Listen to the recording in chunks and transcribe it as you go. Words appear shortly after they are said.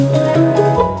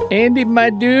Andy, my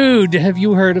dude, have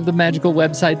you heard of the magical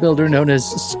website builder known as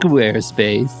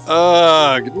Squarespace?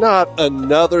 Ugh, not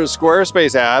another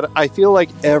Squarespace ad. I feel like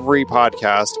every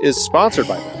podcast is sponsored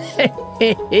by them.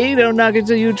 Hey, don't knock it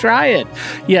till you try it.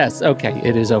 Yes, okay,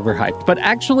 it is overhyped, but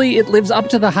actually it lives up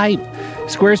to the hype.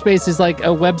 Squarespace is like a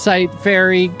website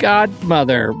fairy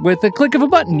godmother. With a click of a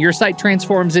button, your site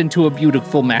transforms into a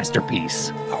beautiful masterpiece.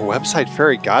 A website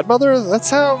fairy godmother? That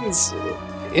sounds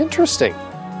interesting.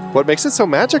 What makes it so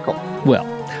magical? Well,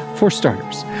 for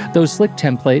starters, those slick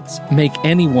templates make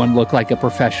anyone look like a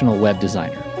professional web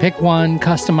designer. Pick one,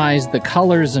 customize the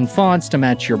colors and fonts to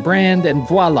match your brand, and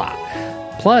voila.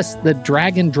 Plus, the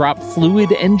drag and drop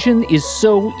Fluid engine is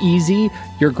so easy,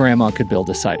 your grandma could build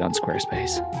a site on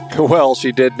Squarespace. Well,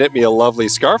 she did knit me a lovely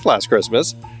scarf last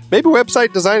Christmas. Maybe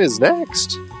website design is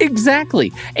next.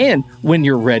 Exactly. And when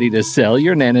you're ready to sell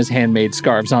your Nana's handmade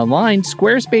scarves online,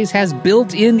 Squarespace has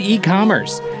built-in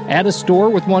e-commerce. Add a store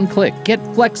with one click. Get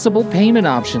flexible payment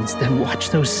options. Then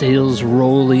watch those sales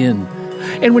roll in.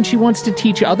 And when she wants to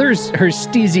teach others her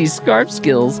steezy scarf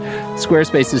skills,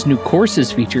 Squarespace's new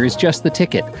courses feature is just the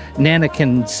ticket. Nana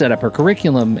can set up her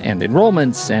curriculum and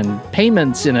enrollments and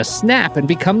payments in a snap and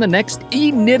become the next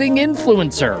e-knitting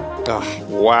influencer. Oh,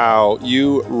 wow,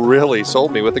 you really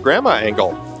sold me with the grandma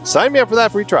angle. Sign me up for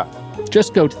that free trial.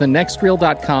 Just go to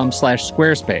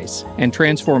thenextreel.com/Squarespace and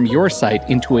transform your site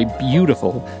into a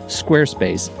beautiful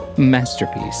Squarespace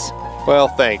masterpiece. Well,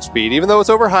 thanks, Pete. Even though it's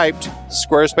overhyped,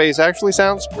 Squarespace actually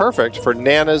sounds perfect for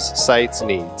Nana's site's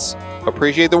needs.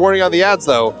 Appreciate the warning on the ads,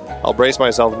 though. I'll brace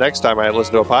myself next time I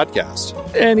listen to a podcast.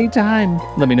 Anytime.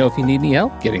 Let me know if you need any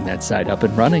help getting that site up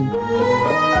and running.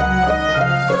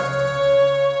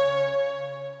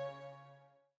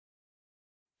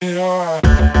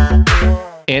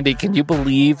 Andy, can you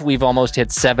believe we've almost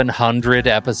hit 700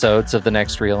 episodes of The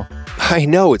Next Reel? I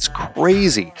know, it's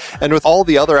crazy. And with all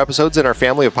the other episodes in our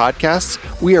family of podcasts,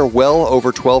 we are well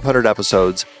over 1,200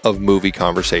 episodes of movie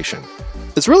conversation.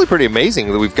 It's really pretty amazing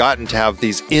that we've gotten to have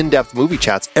these in-depth movie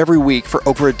chats every week for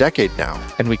over a decade now.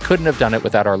 And we couldn't have done it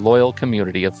without our loyal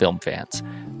community of film fans.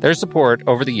 Their support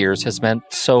over the years has meant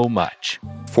so much.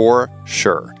 For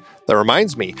sure. That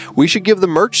reminds me, we should give the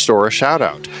merch store a shout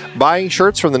out. Buying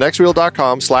shirts from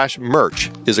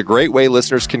thenextreel.com/merch is a great way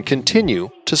listeners can continue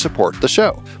to support the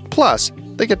show. Plus,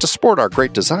 they get to sport our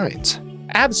great designs.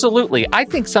 Absolutely. I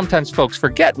think sometimes folks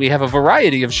forget we have a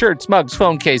variety of shirts, mugs,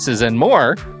 phone cases, and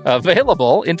more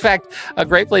available. In fact, a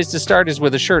great place to start is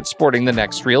with a shirt sporting the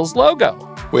Next Reel's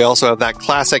logo. We also have that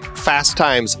classic Fast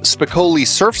Times Spicoli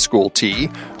Surf School tee,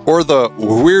 or the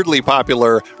weirdly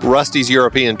popular Rusty's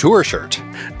European Tour shirt.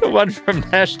 The one from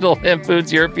National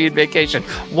Lampoon's European Vacation.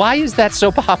 Why is that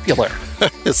so popular?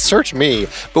 Search me,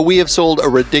 but we have sold a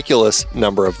ridiculous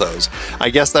number of those.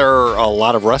 I guess there are a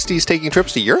lot of Rustys taking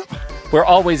trips to Europe? We're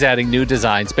always adding new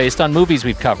designs based on movies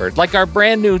we've covered, like our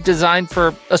brand new design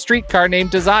for a streetcar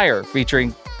named Desire,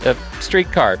 featuring a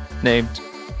streetcar named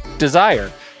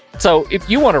Desire. So if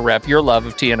you want to rep your love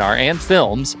of TNR and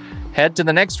films, head to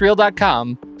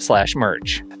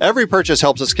thenextreel.com/merch. Every purchase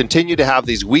helps us continue to have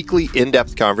these weekly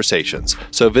in-depth conversations.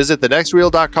 So visit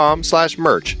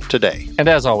thenextreel.com/merch today. And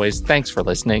as always, thanks for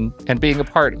listening and being a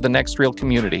part of the Next Reel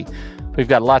community. We've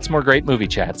got lots more great movie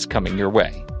chats coming your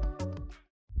way.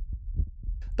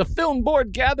 The film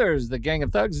board gathers. The gang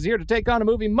of thugs is here to take on a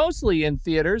movie mostly in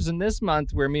theaters, and this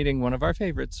month we're meeting one of our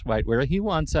favorites, right where he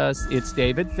wants us. It's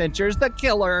David Fincher's The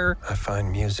Killer. I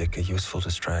find music a useful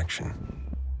distraction.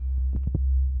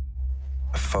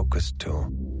 A focus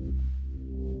tool.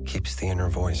 Keeps the inner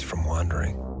voice from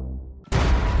wandering.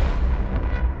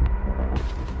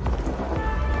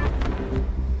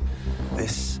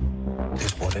 This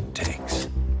is what it takes.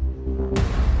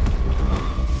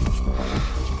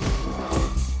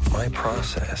 My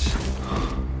process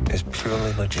is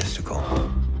purely logistical.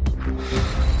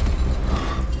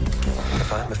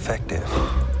 If I'm effective,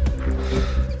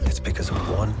 it's because of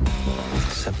one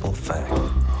simple fact.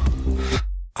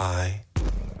 I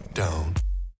don't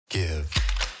give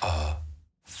a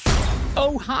fuck.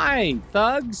 Oh, hi,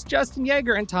 thugs. Justin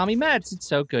Yeager and Tommy Metz. It's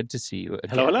so good to see you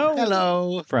again.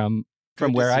 Hello. From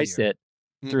Good where to I see you. sit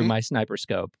through my sniper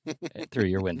scope, through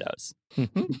your windows. We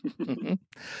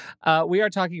are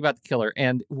talking about The Killer,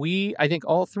 and I think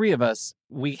all three of us,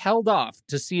 we held off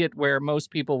to see it where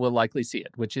most people will likely see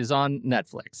it, which is on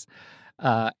Netflix.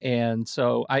 And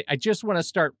so I just want to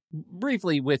start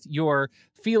briefly with your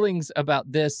feelings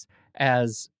about this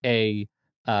as a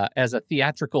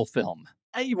theatrical film.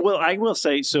 I will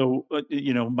say, so,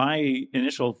 my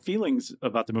initial feelings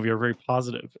about the movie are very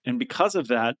positive. And because of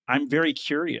that, I'm very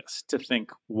curious to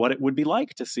think what it would be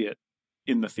like to see it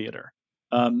in the theater.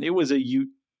 It was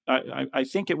I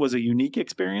think it was a unique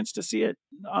experience to see it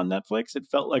on Netflix. It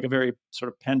felt like a very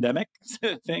sort of pandemic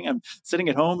thing. I'm sitting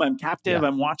at home, I'm captive,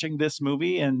 I'm watching this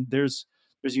movie, and there's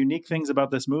unique things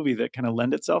about this movie that kind of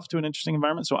lend itself to an interesting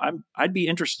environment. So I'd be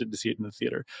interested to see it in the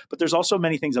theater. But there's also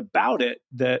many things about it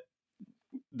that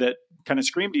kind of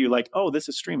scream to you like, oh, this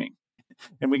is streaming.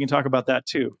 And we can talk about that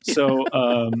too. So,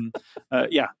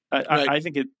 I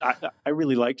think I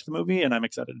really liked the movie, and I'm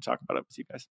excited to talk about it with you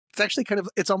guys. It's actually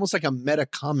it's almost like a meta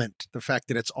comment, the fact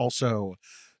that it's also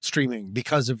streaming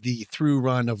because of the through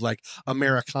run of like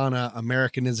Americana,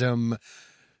 Americanism,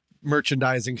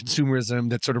 merchandising, consumerism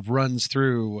that sort of runs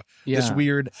through this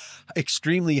weird,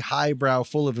 extremely highbrow,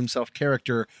 full of himself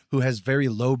character who has very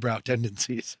lowbrow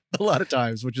tendencies a lot of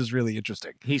times, which is really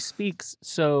interesting. He speaks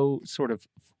so sort of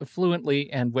fluently,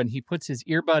 and when he puts his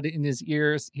earbud in his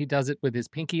ears, he does it with his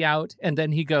pinky out, and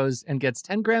then he goes and gets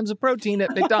 10 grams of protein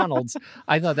at McDonald's.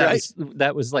 I thought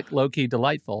that was like low-key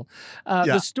delightful.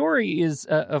 The story is,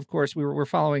 of course, we're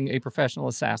following a professional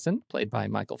assassin played by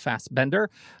Michael Fassbender,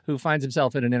 who finds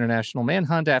himself in an international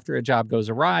manhunt after a job goes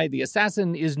awry. The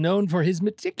assassin is known for his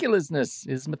meticulousness,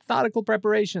 his methodical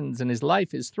preparations, and his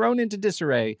life is thrown into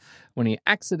disarray when he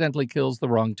accidentally kills the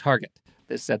wrong target.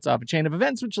 This sets off a chain of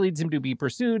events which leads him to be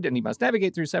pursued, and he must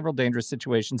navigate through several dangerous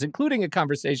situations, including a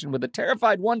conversation with a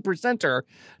terrified one-percenter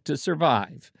to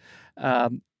survive.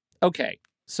 Okay,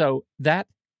 so that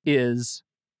is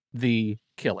the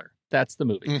killer. That's the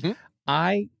movie. Mm-hmm.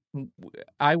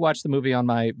 I watched the movie on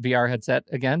my VR headset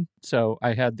again, so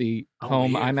I had the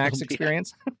home IMAX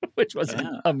experience, which was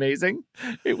amazing.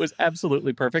 It was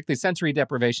absolutely perfect. The sensory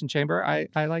deprivation chamber, I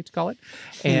like to call it.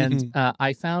 And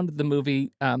I found the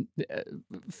movie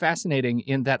fascinating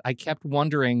in that I kept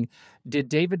wondering, did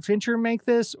David Fincher make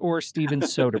this or Steven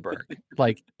Soderbergh?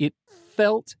 Like, it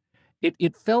felt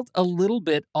a little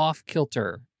bit off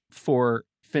kilter for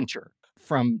Fincher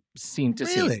from scene to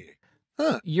scene. Really?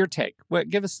 Huh. Your take.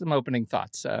 Give us some opening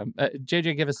thoughts.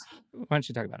 JJ, why don't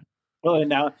you talk about it? Well, and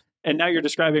now you're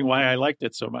describing why I liked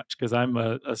it so much, because I'm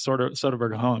a sort of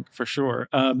Soderbergh honk for sure.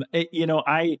 Some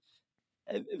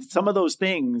of those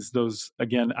things,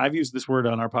 again, I've used this word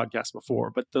on our podcast before,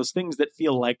 but those things that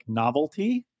feel like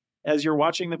novelty as you're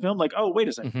watching the film, like, oh, wait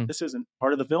a second, this isn't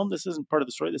part of the film. This isn't part of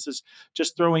the story. This is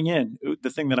just throwing in. The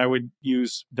thing that I would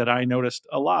use that I noticed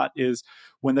a lot is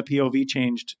when the POV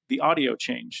changed, the audio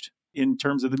changed in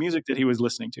terms of the music that he was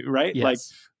listening to, right?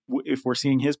 Yes. Like if we're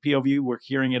seeing his POV, we're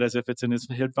hearing it as if it's in his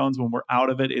headphones. When we're out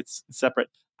of it, it's separate.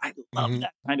 I love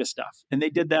that kind of stuff. And they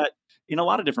did that in a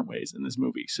lot of different ways in this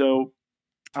movie. So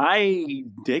I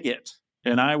dig it.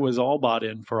 And I was all bought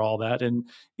in for all that. And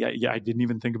I didn't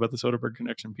even think about the Soderbergh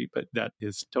connection, Pete, but that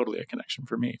is totally a connection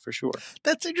for me, for sure.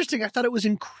 That's interesting. I thought it was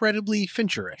incredibly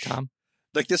Fincherish. Tom?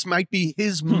 Like this might be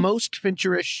his most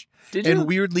Fincherish, and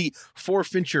weirdly for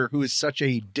Fincher, who is such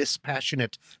a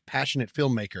passionate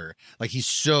filmmaker. Like he's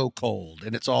so cold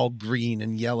and it's all green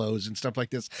and yellows and stuff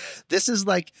like this. This is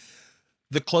like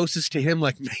the closest to him,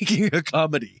 like making a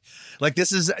comedy. Like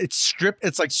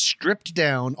it's like stripped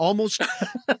down almost.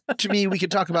 To me, we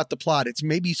could talk about the plot. It's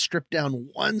maybe stripped down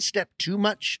one step too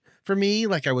much for me.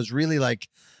 Like I was really like,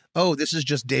 oh, this is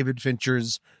just David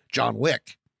Fincher's John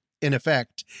Wick. In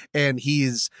effect, and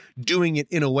he's doing it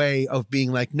in a way of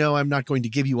being like, no, I'm not going to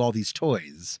give you all these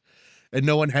toys. And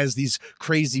no one has these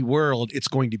crazy world. It's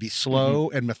going to be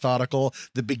slow and methodical.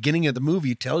 The beginning of the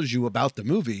movie tells you about the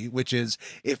movie, which is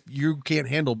if you can't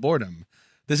handle boredom,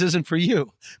 this isn't for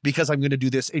you, because I'm going to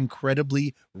do this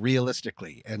incredibly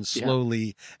realistically and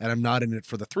slowly. And I'm not in it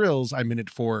for the thrills. I'm in it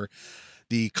for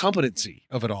the competency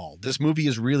of it all. This movie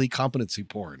is really competency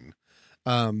porn.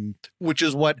 Which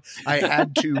is what I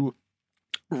had to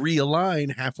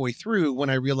realign halfway through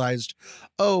when I realized,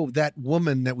 oh, that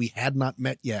woman that we had not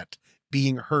met yet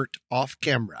being hurt off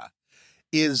camera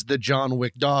is the John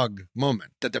Wick dog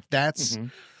moment. That's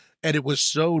and it was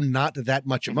so not that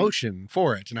much emotion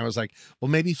for it. And I was like, well,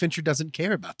 maybe Fincher doesn't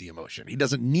care about the emotion. He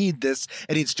doesn't need this.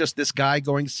 And it's just this guy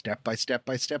going step by step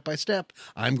by step by step.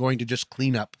 I'm going to just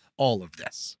clean up all of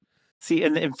this. See,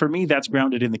 and for me, that's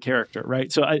grounded in the character,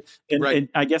 right? So and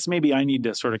I guess maybe I need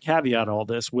to sort of caveat all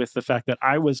this with the fact that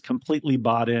I was completely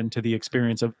bought into the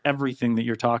experience of everything that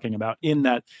you're talking about, in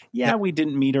that, we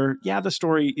didn't meet her. Yeah, the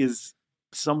story is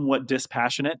somewhat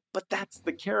dispassionate, but that's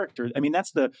the character. I mean,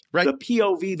 that's the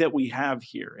POV that we have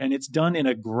here. And it's done in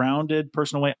a grounded,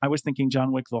 personal way. I was thinking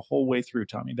John Wick the whole way through,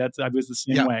 Tommy. I was the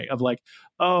same way of like,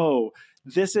 oh,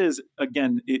 this is,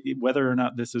 again, whether or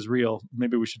not this is real,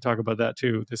 maybe we should talk about that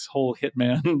too. This whole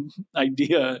hitman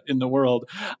idea in the world.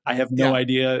 I have no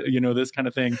idea, this kind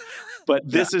of thing. But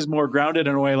this is more grounded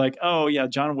in a way like, oh yeah,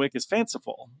 John Wick is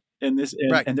fanciful. And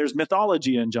there's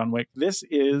mythology in John Wick. This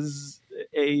is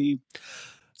a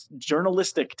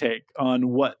journalistic take on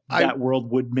what that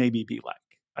world would maybe be like.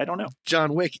 I don't know.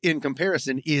 John Wick, in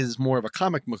comparison, is more of a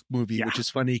comic book movie, which is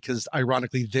funny because,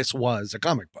 ironically, this was a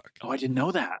comic book. Oh, I didn't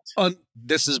know that.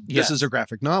 This is a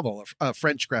graphic novel, a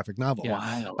French graphic novel.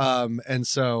 Wow. And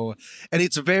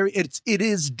it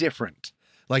is different.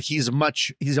 Like he's a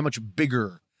much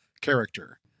bigger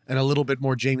character and a little bit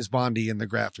more James Bondy in the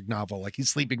graphic novel. Like he's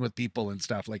sleeping with people and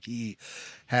stuff. Like he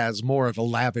has more of a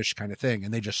lavish kind of thing,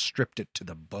 and they just stripped it to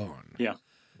the bone. Yeah.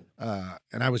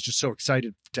 And I was just so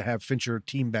excited to have Fincher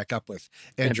team back up with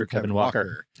Andrew Kevin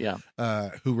Walker,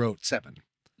 who wrote Seven.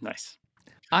 Nice.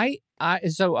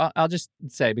 So I'll just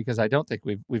say, because I don't think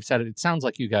we've said it. It sounds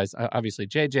like you guys, obviously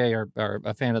JJ are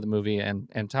a fan of the movie,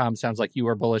 and Tom sounds like you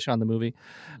are bullish on the movie.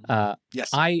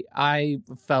 Yes. I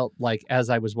felt like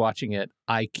as I was watching it,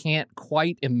 I can't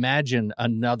quite imagine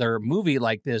another movie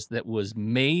like this that was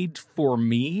made for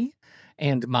me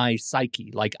and my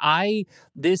psyche. Like I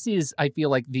feel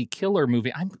like the killer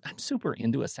movie. I'm super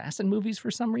into assassin movies for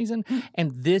some reason.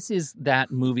 And this is that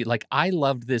movie. Like I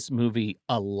loved this movie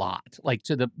a lot. Like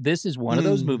this is one of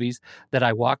those movies that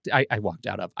I walked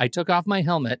out of. I took off my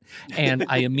helmet and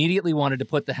I immediately wanted to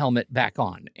put the helmet back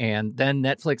on. And then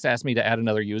Netflix asked me to add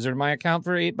another user to my account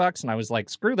for $8. And I was like,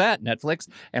 screw that, Netflix.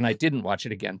 And I didn't watch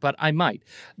it again, but I might.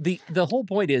 The whole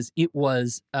point is it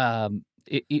was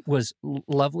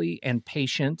lovely and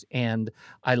patient, and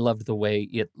I loved the way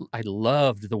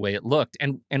it looked.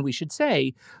 And we should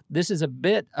say this is a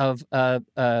bit of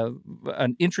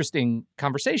an interesting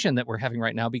conversation that we're having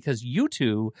right now, because you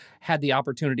two had the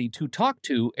opportunity to talk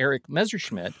to Eric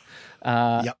Messerschmidt,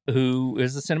 who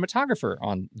is the cinematographer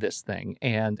on this thing,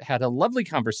 and had a lovely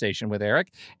conversation with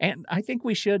Eric. And I think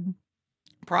we should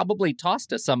probably toss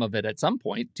to some of it at some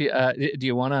point. Do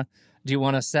you want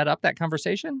to set up that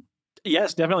conversation?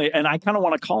 Yes, definitely. And I kind of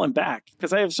want to call him back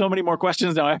because I have so many more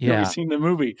questions now after we've seen the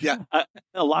movie. Yeah.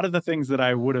 A lot of the things that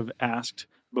I would have asked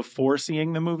before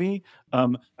seeing the movie,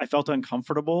 I felt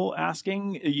uncomfortable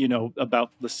asking,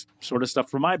 about this sort of stuff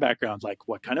from my background, like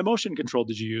what kind of motion control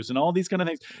did you use and all these kind of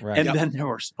things. Right. And then there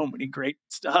were so many great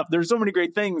stuff. There's so many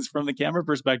great things from the camera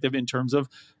perspective in terms of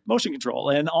motion control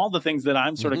and all the things that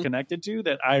I'm sort of connected to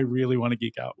that I really want to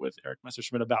geek out with Eric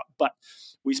Messerschmidt about. But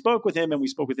we spoke with him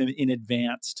in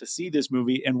advance to see this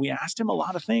movie. And we asked him a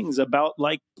lot of things about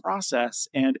like process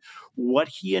and what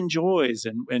he enjoys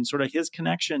and sort of his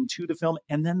connection to the film.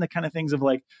 And then the kind of things of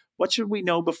like, what should we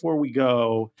know before we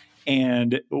go?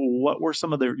 And what were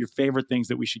some of your favorite things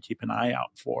that we should keep an eye out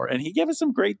for? And he gave us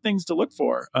some great things to look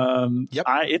for.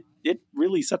 It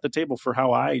really set the table for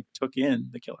how I took in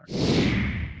The Killer.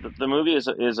 The movie is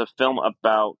a film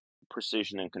about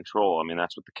precision and control. I mean,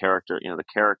 that's what the character, the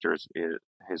character's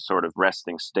his sort of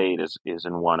resting state is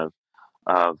in one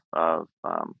of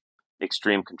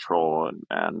extreme control,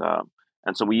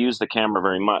 and so we use the camera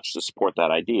very much to support that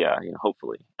idea,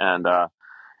 hopefully, and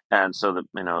so that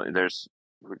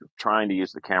we're trying to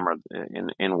use the camera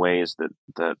in ways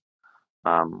that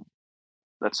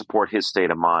support his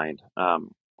state of mind.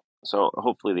 So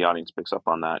hopefully the audience picks up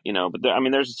on that, But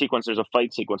there's a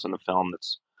fight sequence in the film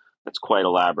that's quite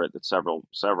elaborate, that's several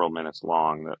minutes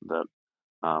long. That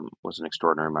was an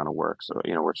extraordinary amount of work. So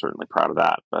we're certainly proud of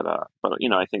that. But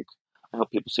I hope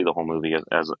people see the whole movie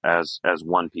as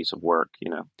one piece of work.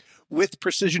 With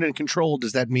precision and control,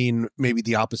 does that mean maybe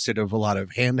the opposite of a lot of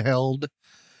handheld?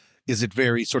 Is it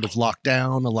very sort of locked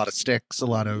down? A lot of sticks? A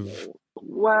lot of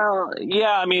Well,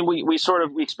 yeah. We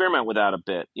experiment with that a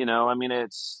bit.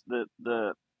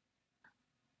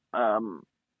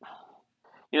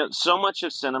 It's so much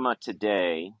of cinema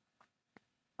today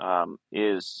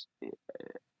is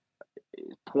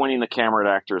pointing the camera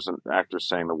at actors and actors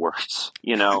saying the words,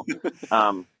 Right.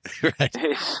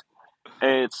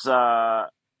 It's I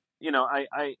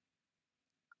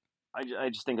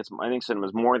just think I think cinema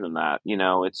is more than that.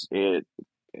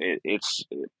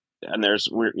 And there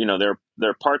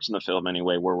are parts in the film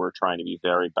anyway where we're trying to be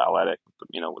very balletic,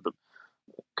 with the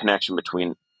connection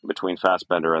between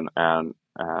Fassbender and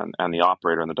the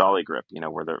operator and the dolly grip,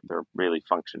 where they're really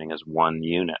functioning as one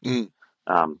unit.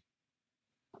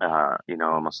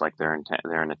 Almost like they're in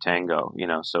a tango,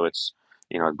 so it's,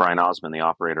 Brian Osmond, the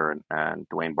operator, and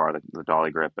Dwayne Barr, the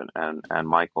dolly grip, and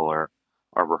Michael are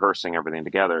rehearsing everything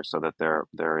together so that they're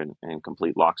in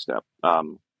complete lockstep.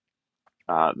 There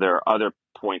are other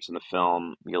points in the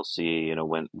film you'll see,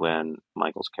 when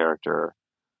Michael's character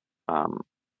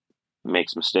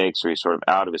makes mistakes or he's sort of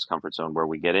out of his comfort zone, where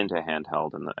we get into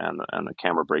handheld and the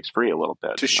camera breaks free a little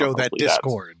bit to show that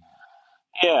discord.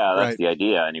 That's right. The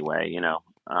idea anyway.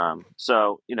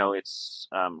 So it's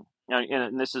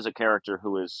and this is a character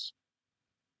who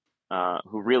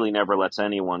really never lets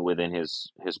anyone within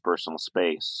his personal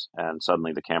space, and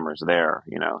suddenly the camera's there,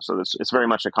 So it's very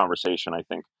much a conversation, I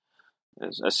think,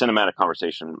 is a cinematic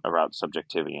conversation about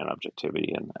subjectivity and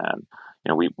objectivity, and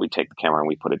we take the camera and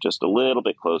we put it just a little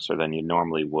bit closer than you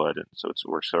normally would, and so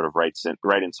we're sort of right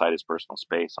inside his personal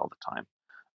space all the time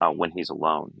when he's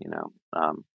alone,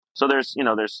 So there's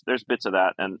bits of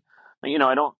that, and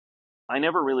I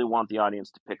never really want the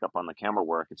audience to pick up on the camera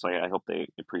work. It's like I hope they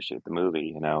appreciate the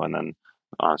movie, and then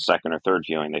on a second or third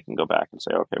viewing they can go back and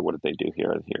say, okay, what did they do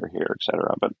here,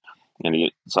 etc. But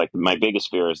it's like my biggest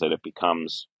fear is that it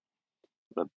becomes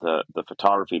the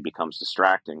photography becomes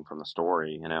distracting from the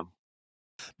story,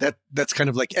 That's kind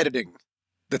of like editing.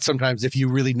 That sometimes if you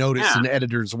really notice an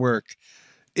editor's work,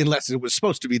 unless it was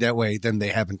supposed to be that way, then they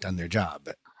haven't done their job.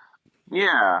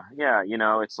 Yeah.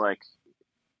 It's like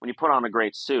when you put on a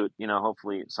great suit,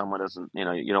 hopefully someone doesn't,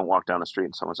 you don't walk down the street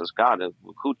and someone says, God,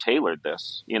 who tailored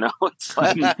this? It's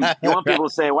like you want people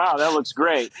to say, wow, that looks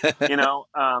great,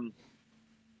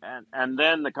 and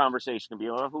then the conversation can be,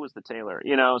 oh, who was the tailor?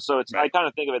 So it's, right. I kind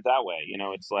of think of it that way.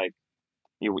 It's like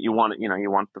you want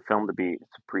the film to be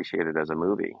appreciated as a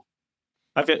movie.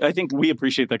 I think we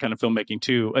appreciate that kind of filmmaking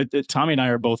too. Tommy and I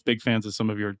are both big fans of some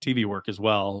of your TV work as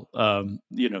well. Some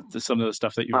of the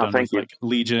stuff that you've done with like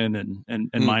Legion and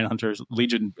Mindhunters.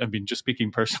 Legion, I mean, just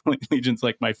speaking personally, Legion's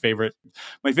like my favorite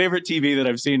TV that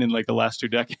I've seen in like the last 2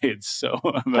 decades. So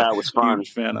I'm a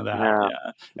huge fan of that.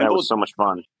 Yeah. That was so much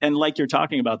fun. And like you're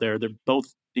talking about there, they're both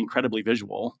incredibly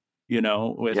visual,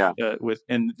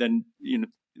 and then,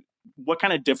 what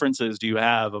kind of differences do you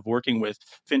have of working with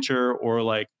Fincher or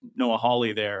like Noah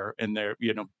Hawley there, and they're,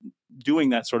 doing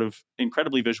that sort of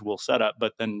incredibly visual setup,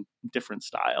 but then different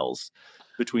styles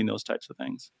between those types of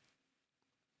things?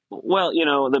 Well,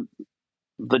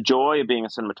 the joy of being a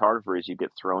cinematographer is you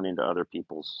get thrown into other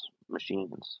people's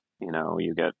machines. And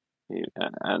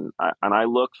I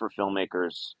look for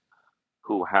filmmakers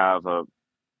who have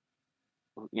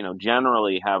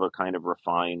generally have a kind of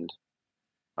refined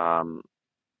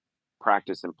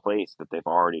practice in place that they've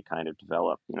already kind of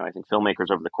developed. I think filmmakers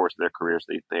over the course of their careers,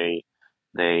 they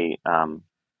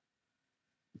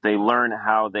learn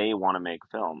how they want to make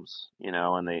films,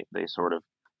 and they start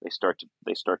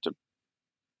to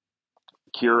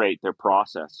curate their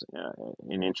process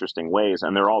in interesting ways,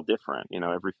 and they're all different.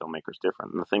 Every filmmaker's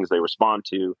different, and the things they respond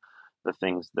to, the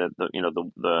things that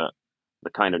the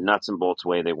kind of nuts and bolts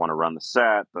way they want to run the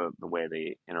set, the way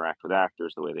they interact with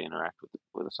actors, the way they interact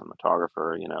with a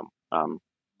cinematographer,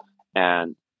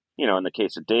 and, in the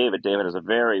case of David has a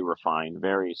very refined,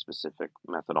 very specific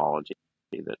methodology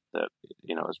that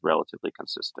is relatively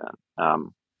consistent,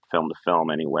 film to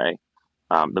film anyway.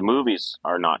 The movies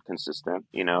are not consistent,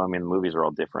 the movies are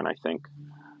all different, I think.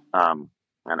 And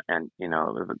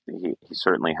he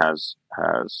certainly has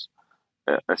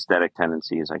aesthetic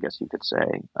tendencies, I guess you could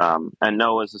say. And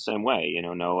Noah's the same way.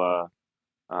 Noah,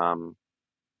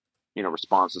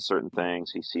 responds to certain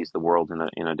things. He sees the world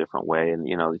in a different way, and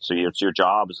so it's your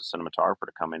job as a cinematographer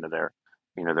to come into their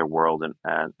world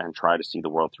and try to see the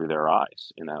world through their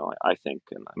eyes. I think,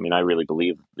 and I really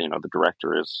believe the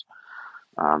director is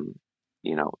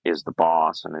the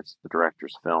boss, and it's the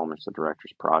director's film, it's the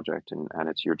director's project, and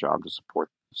it's your job to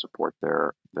support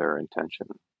their intention.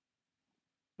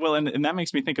 Well, and that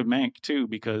makes me think of Mank too,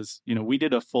 because we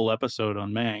did a full episode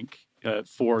on Mank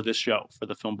for this show, for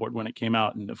the Film Board when it came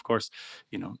out, and of course,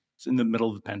 it's in the middle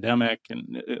of the pandemic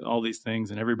and all these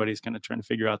things, and everybody's kind of trying to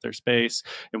figure out their space,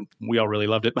 and we all really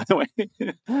loved it, by the way.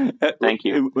 Thank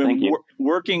you.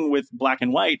 Working with black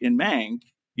and white in Mank,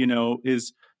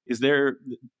 is that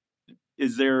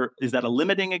a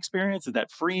limiting experience? Is that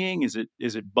freeing? Is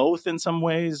it both in some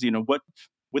ways? What,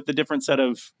 with the different set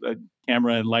of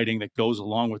camera and lighting that goes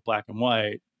along with black and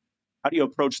white, how do you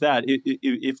approach that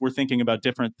if we're thinking about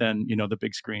different than, the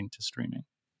big screen to streaming?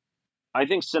 I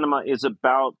think cinema is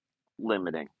about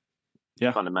limiting,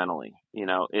 fundamentally.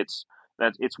 It's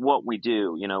what we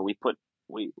do.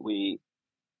 We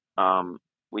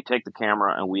take the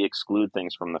camera and we exclude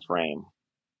things from the frame.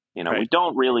 Right. We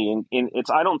don't really,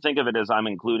 I don't think of it as I'm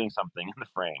including something in the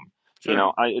frame.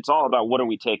 Sure. It's all about what are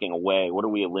we taking away? What are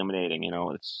we eliminating?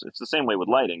 It's the same way with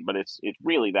lighting, but it's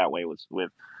really that way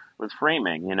with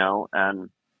framing, and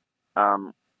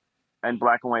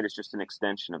black and white is just an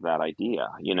extension of that idea.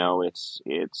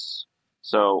 It's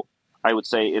so I would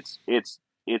say it's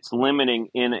limiting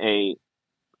in a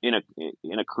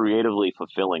creatively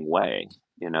fulfilling way,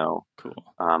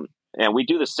 Cool. And we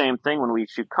do the same thing when we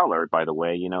shoot color, by the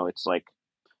way. It's like,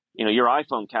 your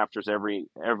iPhone captures every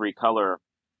color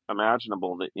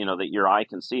imaginable that, that your eye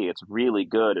can see. It's really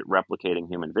good at replicating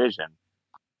human vision.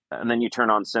 And then you turn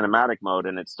on cinematic mode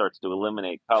and it starts to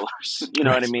eliminate colors. You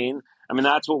know what I mean? I mean,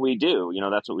 that's what we do.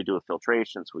 That's what we do with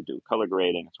filtrations. We do color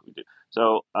grading. That's what we do.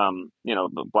 So,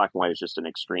 the black and white is just an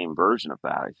extreme version of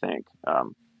that, I think.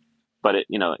 But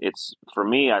it's, for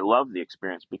me, I love the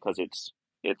experience because it's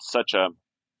such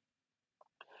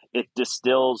it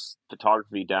distills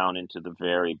photography down into the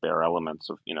very bare elements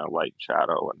of, light,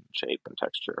 shadow, and shape and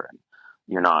texture. And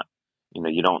you're not,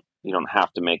 you don't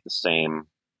have to make the same.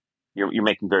 You're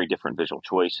making very different visual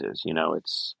choices.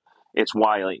 It's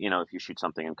why, if you shoot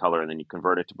something in color and then you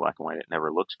convert it to black and white, it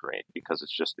never looks great because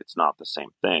it's not the same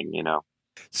thing.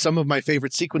 Some of my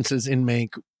favorite sequences in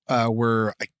Mank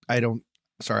were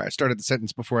I started the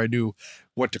sentence before I knew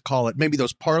what to call it. Maybe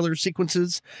those parlor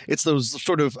sequences. It's those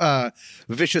sort of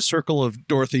vicious circle of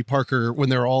Dorothy Parker when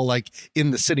they're all like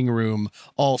in the sitting room,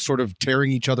 all sort of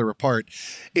tearing each other apart.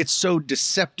 It's so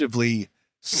deceptively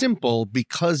simple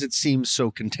because it seems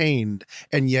so contained,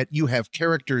 and yet you have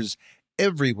characters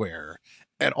everywhere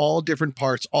at all different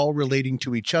parts, all relating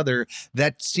to each other.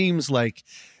 That seems like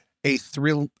a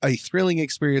thrilling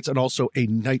experience and also a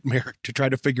nightmare to try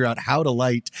to figure out how to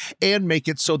light and make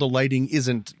it so the lighting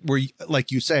isn't where,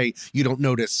 like you say, you don't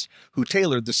notice who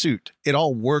tailored the suit. It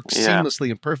all works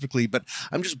seamlessly and perfectly, but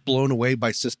I'm just blown away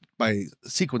by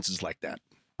sequences like that.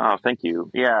 Oh, thank you.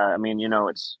 Yeah. I mean,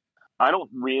 I don't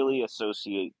really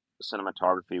associate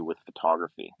cinematography with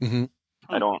photography. Mm-hmm.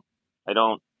 I don't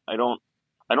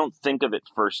think of it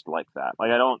first like that. Like,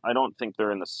 I don't think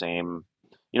they're in the same.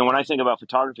 When I think about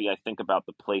photography, I think about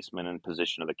the placement and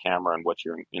position of the camera and what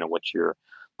you're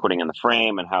putting in the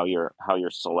frame and how you're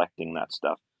selecting that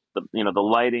stuff. The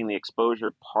lighting, the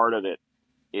exposure part of it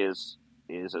is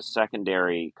a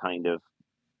secondary kind of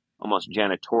almost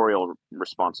janitorial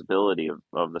responsibility of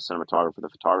the cinematographer, the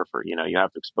photographer. You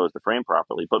have to expose the frame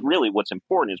properly, but really what's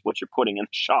important is what you're putting in the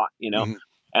shot, Mm-hmm.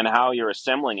 and how you're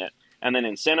assembling it. And then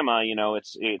in cinema,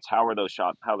 it's how those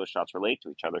shots relate to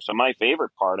each other. So my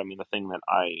favorite part, I mean, the thing that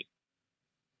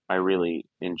I really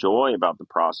enjoy about the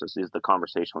process is the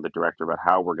conversation with the director about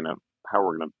how we're gonna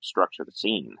structure the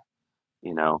scene,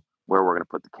 where we're gonna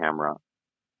put the camera,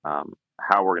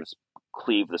 how we're gonna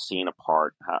cleave the scene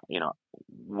apart, how,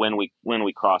 when we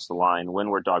cross the line, when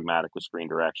we're dogmatic with screen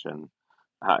direction,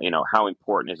 how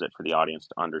important is it for the audience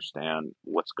to understand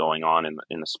what's going on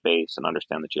in the space and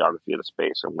understand the geography of the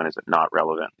space, or when is it not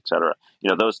relevant, et cetera.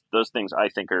 Those things I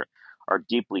think are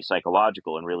deeply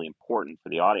psychological and really important for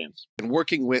the audience. And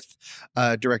working with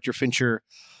Director Fincher,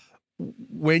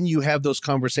 when you have those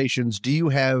conversations, do you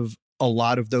have a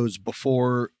lot of those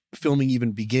before filming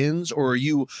even begins, or are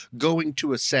you going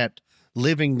to a set,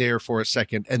 living there for a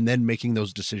second, and then making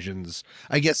those decisions?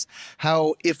 I guess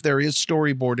if there is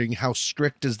storyboarding, how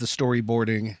strict is the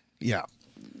storyboarding? Yeah.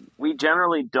 We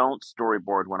generally don't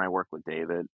storyboard when I work with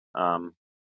David.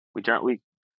 We generally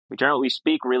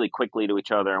speak really quickly to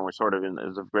each other, and we're sort of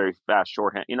as a very fast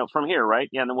shorthand, from here, right?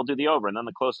 Yeah. And then we'll do the over, and then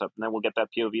the close up, and then we'll get that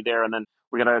POV there. And then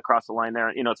we're going to cross the line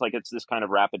there. It's this kind of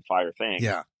rapid fire thing.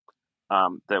 Yeah.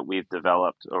 That we've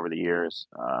developed over the years.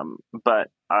 But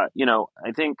I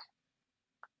think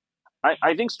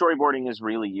storyboarding is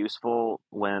really useful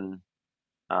when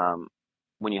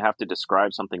you have to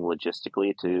describe something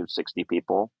logistically to 60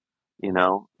 people,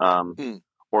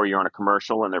 or you're on a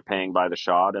commercial and they're paying by the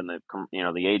shot, and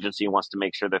the agency wants to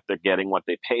make sure that they're getting what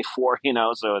they pay for,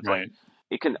 so it's right. Like,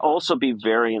 it can also be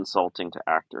very insulting to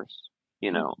actors,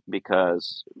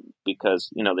 because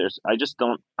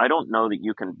I don't know that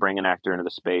you can bring an actor into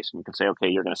the space and you can say, okay,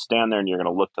 you're going to stand there and you're going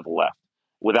to look to the left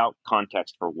without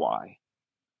context for why.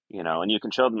 And you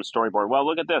can show them the storyboard. Well,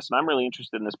 look at this, and I'm really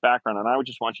interested in this background, and I would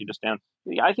just want you to stand.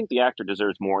 I think the actor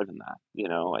deserves more than that.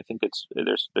 I think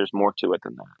there's more to it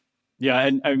than that. Yeah,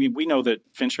 and I mean, we know that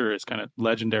Fincher is kind of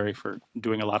legendary for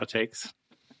doing a lot of takes.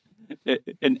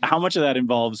 And how much of that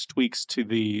involves tweaks to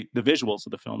the visuals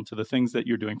of the film, to the things that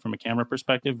you're doing from a camera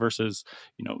perspective versus,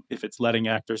 if it's letting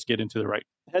actors get into the right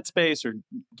headspace or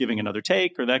giving another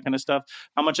take or that kind of stuff?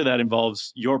 How much of that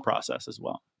involves your process as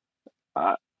well?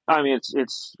 I mean,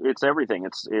 it's everything.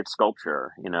 It's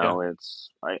sculpture, Yeah. It's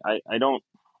I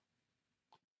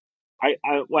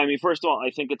mean, first of all, I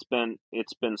think it's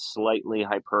been slightly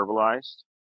hyperbolized,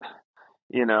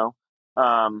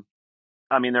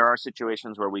 I mean, there are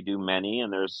situations where we do many,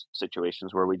 and there's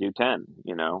situations where we do 10,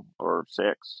 or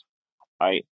 6.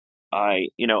 I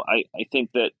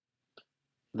think that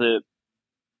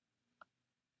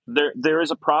there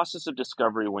is a process of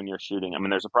discovery when you're shooting. I mean,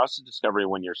 there's a process of discovery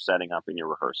when you're setting up and you're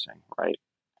rehearsing, right?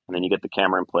 And then you get the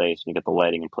camera in place, and you get the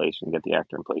lighting in place, and you get the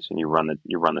actor in place, and you run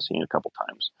the scene a couple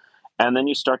times. and then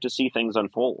you start to see things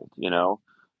unfold,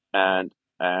 and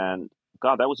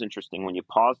God, that was interesting. When you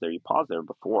paused there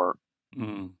before,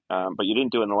 but you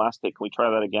didn't do it in the last take. Can we try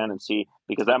that again and see,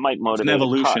 because that might motivate it's an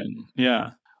evolution.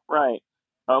 Yeah, right.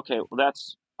 Okay, well,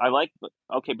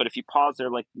 okay, but if you pause there,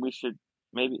 like we should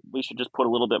just put a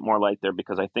little bit more light there,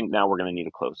 because I think now we're going to need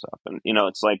a close up, and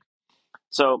it's like,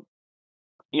 so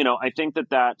I think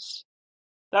that's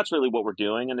really what we're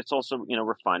doing, and it's also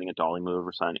refining a dolly move,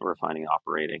 refining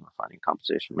operating, refining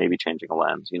composition, maybe changing a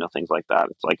lens, things like that.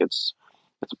 It's like it's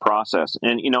a process,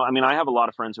 and I have a lot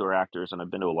of friends who are actors, and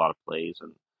I've been to a lot of plays,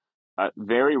 and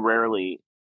very rarely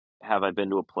have I been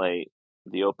to a play.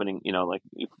 The opening, like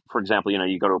for example,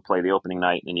 you go to a play the opening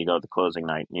night, and you go to the closing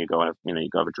night, and you go have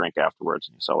a drink afterwards,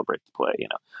 and you celebrate the play.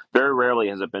 Very rarely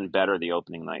has it been better the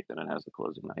opening night than it has the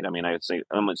closing night. I would say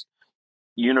almost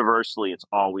universally, it's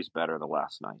always better the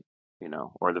last night,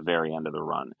 or the very end of the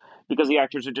run, because the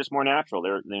actors are just more natural.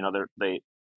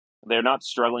 They're not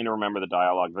struggling to remember the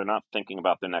dialogue. They're not thinking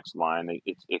about the next line.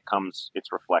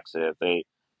 It's reflexive.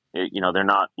 They're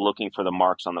not looking for the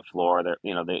marks on the floor.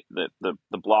 The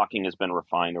blocking has been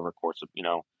refined over the course of,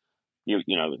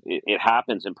 it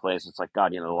happens in plays. It's like,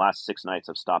 God, the last 6 nights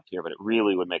I've stopped here, but it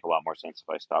really would make a lot more sense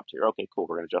if I stopped here. Okay, cool.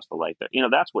 We're going to adjust the light there.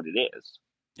 That's what it is.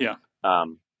 Yeah.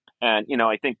 And,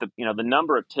 I think the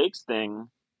number of takes thing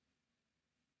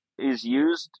is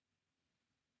used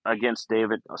against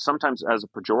David sometimes as a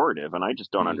pejorative. And I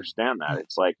just don't understand that.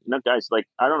 It's like, guys, like,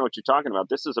 I don't know what you're talking about.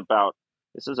 This is about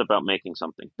making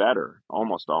something better,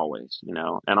 almost always, and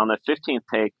on the 15th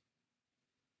take,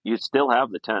 you still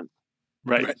have the 10th.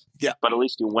 Right. Yeah. But at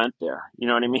least you went there. You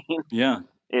know what I mean? Yeah.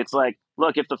 It's like,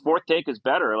 look, if the 4th take is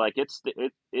better, like it's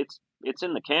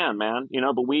in the can, man,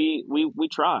 but we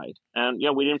tried, and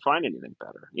we didn't find anything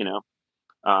better,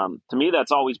 to me,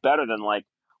 that's always better than like,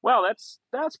 well,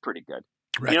 that's pretty good.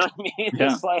 Right. You know what I mean?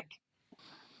 Yeah. It's like,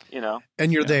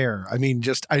 and you're there.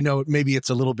 I know maybe it's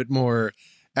a little bit more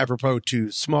apropos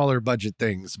to smaller budget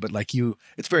things, but like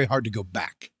it's very hard to go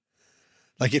back.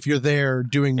 Like if you're there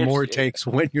doing more takes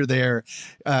when you're there,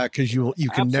 because you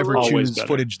can never choose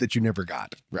footage that you never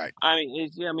got. Right.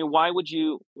 Why would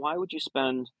you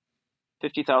spend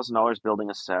 $50,000 building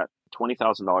a set,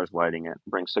 $20,000 lighting it,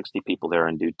 bring 60 people there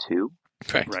and do 2?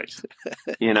 Right.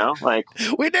 Like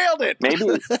we nailed it. Maybe.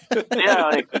 Yeah.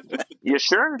 Like, you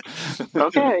sure?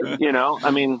 Okay.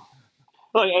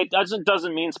 Look, it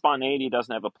doesn't mean spontaneity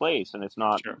doesn't have a place, and it's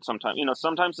not. Sure.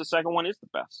 Sometimes the second one is the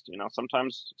best.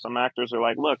 Sometimes some actors are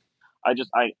like, look, I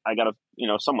gotta,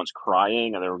 someone's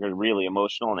crying, or they're really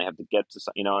emotional, and they have to get to,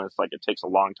 and it's like it takes a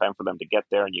long time for them to get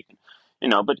there, and you can,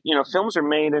 but films are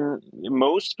made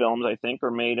most films, I think,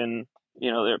 are made in,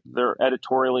 they're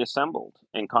editorially assembled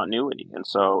in continuity, and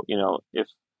so if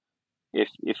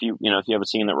you have a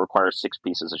scene that requires 6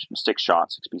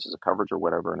 shots, 6 pieces of coverage or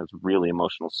whatever, and it's a really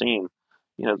emotional scene,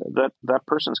 that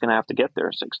person's going to have to get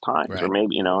there 6 times, right. Or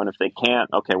maybe, and if they can't,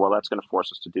 okay, well, that's going to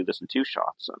force us to do this in 2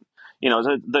 shots. And,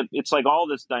 it's like all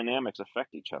this dynamics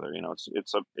affect each other.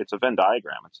 It's a Venn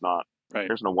diagram. It's not, right.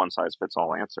 There's no one size fits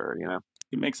all answer,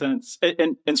 It makes sense.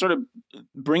 And sort of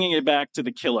bringing it back to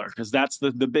The Killer, because that's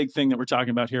the big thing that we're talking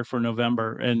about here for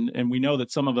November. And we know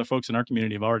that some of the folks in our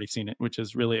community have already seen it, which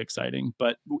is really exciting.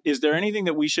 But is there anything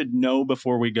that we should know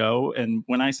before we go? And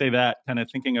when I say that, kind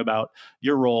of thinking about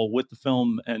your role with the film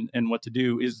and what to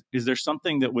do, is there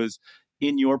something that was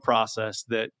in your process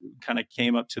that kind of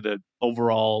came up to the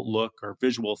overall look or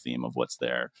visual theme of what's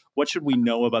there? What should we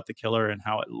know about The Killer and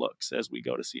how it looks as we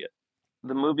go to see it?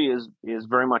 The movie is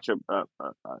very much a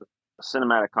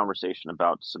cinematic conversation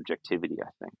about subjectivity, I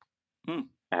think,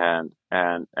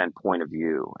 and point of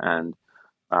view, and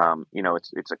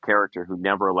it's a character who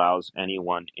never allows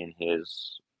anyone in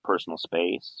his personal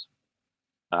space.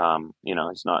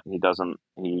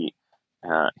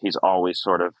 He's always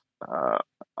sort of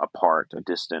apart,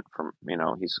 distant from,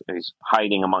 he's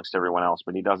hiding amongst everyone else,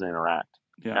 but he doesn't interact.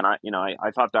 Yeah. And I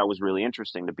thought that was really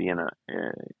interesting to be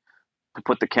to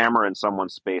put the camera in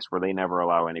someone's space where they never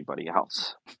allow anybody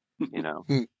else,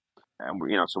 and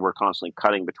so we're constantly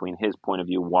cutting between his point of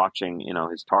view, watching,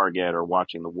 his target, or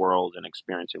watching the world and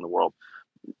experiencing the world,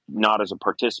 not as a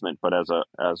participant, but as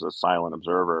a silent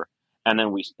observer. And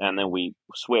then we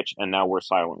switch, and now we're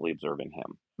silently observing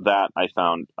him. That I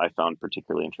found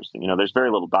particularly interesting. There's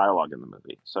very little dialogue in the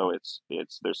movie, so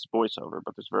there's voiceover,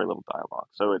 but there's very little dialogue.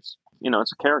 So it's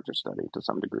a character study to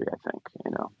some degree, I think.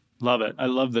 Love it. I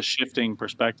love the shifting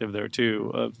perspective there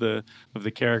too of the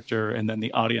character, and then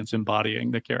the audience embodying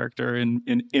the character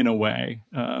in a way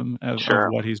of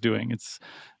what he's doing. It's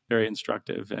very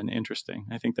instructive and interesting.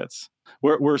 I think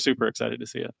we're super excited to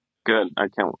see it. Good. I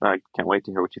can't wait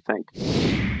to hear what you think.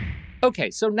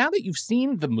 Okay, so now that you've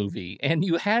seen the movie and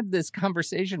you had this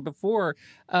conversation before,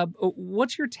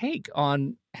 what's your take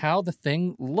on how the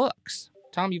thing looks?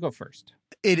 Tom, you go first.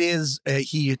 It is,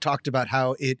 he talked about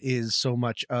how it is so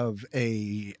much of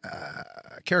a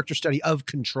character study of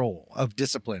control, of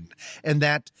discipline. And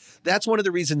that's one of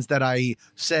the reasons that I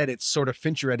said it's sort of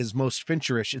Fincher at his most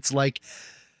Fincherish. It's like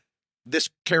this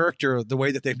character, the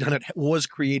way that they've done it, was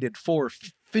created for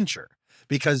Fincher.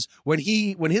 Because when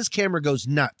his camera goes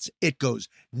nuts, it goes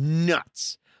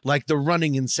nuts. Like the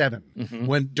running in Seven,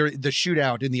 when during the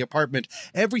shootout in the apartment,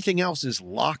 everything else is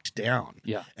locked down.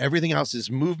 Yeah. Everything else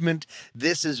is movement.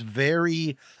 This is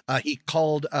very, he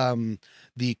called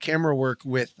the camera work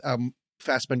with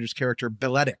Fassbender's character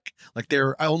balletic. Like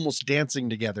they're almost dancing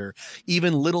together.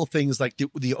 Even little things like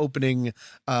the opening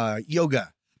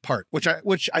yoga part,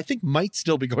 which I think might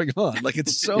still be going on. Like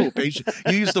it's so patient.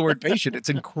 You use the word patient. It's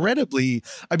incredibly,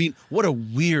 I mean, what a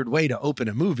weird way to open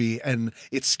a movie, and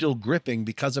it's still gripping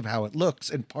because of how it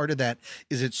looks. And part of that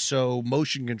is it's so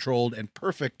motion controlled and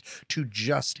perfect to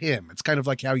just him. It's kind of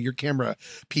like how your camera,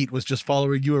 Pete, was just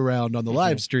following you around on the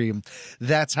live stream.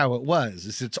 That's how it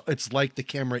was. It's like the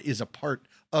camera is a part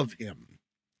of him.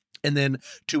 And then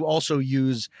to also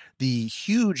use the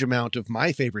huge amount of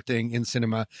my favorite thing in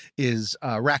cinema is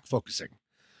rack focusing.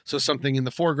 So something in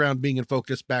the foreground being in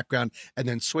focus, background, and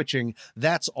then switching.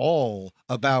 That's all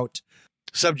about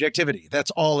subjectivity. That's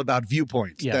all about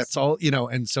viewpoints. Yes. That's all,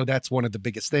 and so that's one of the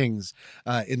biggest things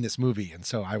in this movie. And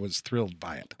so I was thrilled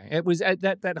by it. It was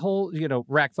that whole,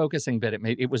 rack focusing bit.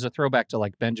 It was a throwback to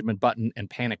like Benjamin Button and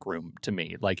Panic Room to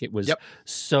me. Like it was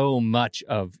so much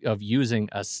of using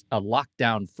a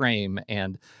lockdown frame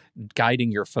and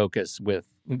guiding your focus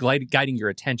guiding your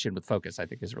attention with focus, I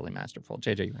think is really masterful.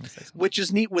 JJ, you want to say something? Which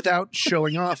is neat without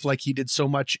showing off like he did so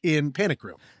much in Panic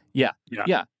Room. Yeah.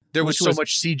 There was so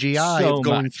much CGI of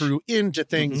going through into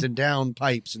things and down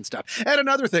pipes and stuff. And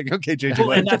another thing, okay, JJ.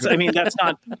 Well, and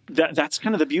that's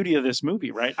kind of the beauty of this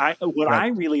movie, right? I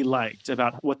really liked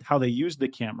about how they used the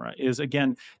camera is,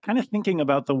 again, kind of thinking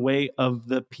about the way of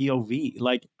the POV.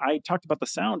 Like I talked about the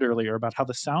sound earlier, about how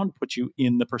the sound puts you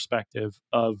in the perspective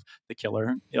of the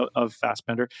killer, of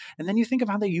Fassbender. And then you think of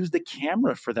how they use the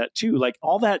camera for that too. Like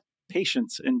all that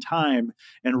patience and time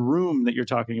and room that you're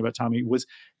talking about, Tommy, was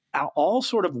all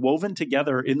sort of woven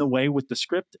together in the way with the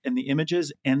script and the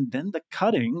images and then the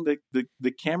cutting,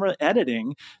 the camera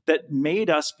editing that made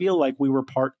us feel like we were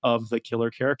part of the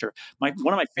killer character. One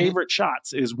of my favorite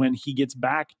shots is when he gets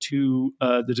back to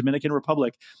the Dominican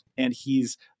Republic and he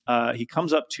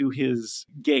comes up to his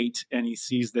gate and he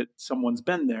sees that someone's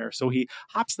been there. So he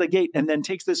hops the gate and then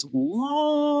takes this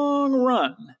long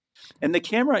run. And the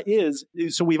camera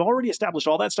so we've already established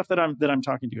all that stuff that I'm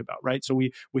talking to you about, right? So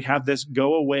we have this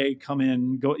go away, come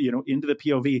in, go, into the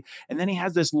POV. And then he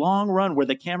has this long run where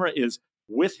the camera is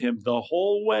with him the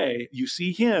whole way. You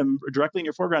see him directly in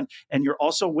your foreground, and you're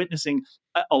also witnessing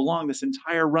along this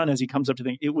entire run as he comes up to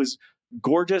the thing. It was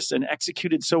gorgeous and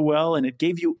executed so well, and it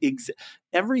gave you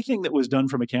everything that was done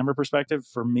from a camera perspective,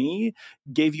 for me,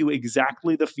 gave you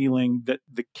exactly the feeling that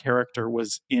the character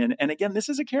was in. And again, this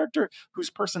is a character whose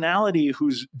personality,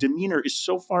 whose demeanor is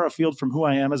so far afield from who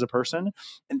I am as a person,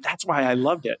 and that's why I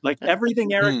loved it. Like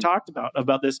everything Eric talked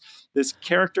about this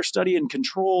character study and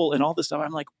control and all this stuff,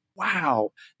 I'm like,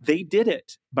 wow, they did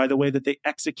it by the way that they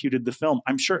executed the film.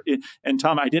 I'm sure, and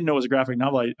Tom, I didn't know it was a graphic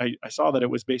novel. I saw that it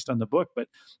was based on the book, but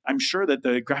I'm sure that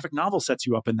the graphic novel sets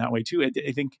you up in that way too.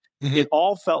 I think it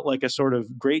all felt like a sort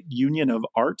of great union of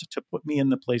art to put me in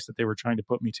the place that they were trying to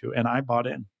put me to, and I bought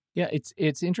in. Yeah,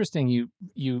 it's interesting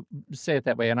you say it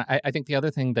that way, and I think the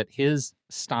other thing that his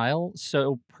style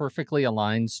so perfectly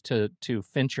aligns to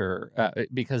Fincher,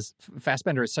 because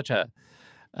Fassbender is such a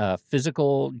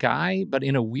physical guy, but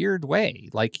in a weird way.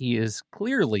 Like he is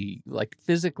clearly like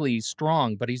physically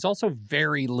strong, but he's also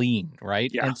very lean, right?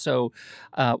 Yeah. And so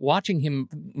watching him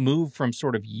move from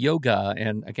sort of yoga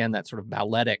and again that sort of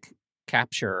balletic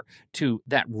capture to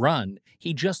that run,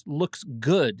 he just looks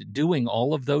good doing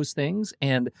all of those things.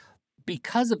 And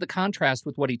because of the contrast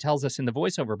with what he tells us in the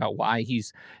voiceover about why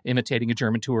he's imitating a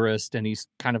German tourist and he's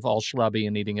kind of all schlubby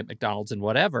and eating at McDonald's and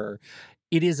whatever,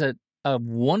 it is a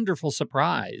wonderful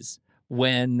surprise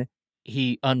when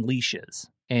he unleashes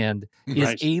and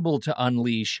is able to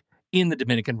unleash in the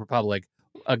Dominican Republic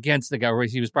against the guy where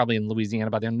he was probably in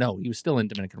Louisiana by then. No, he was still in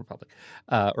Dominican Republic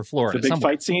or Florida. The big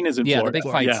fight scene is in Florida. Yeah, the big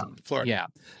fight scene. Florida. Yeah.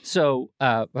 So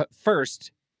but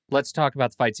first, let's talk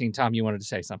about the fight scene. Tom, you wanted to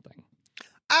say something.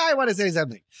 I want to say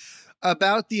something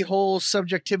about the whole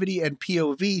subjectivity and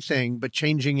POV thing, but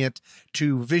changing it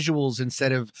to visuals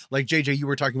instead of, like JJ, you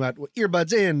were talking about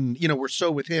earbuds in, we're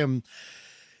so with him.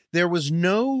 there was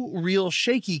no real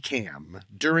shaky cam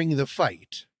during the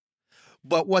fight.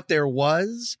 But what there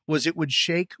was it would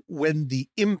shake when the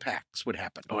impacts would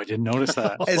happen. Oh, I didn't notice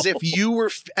that. As if you were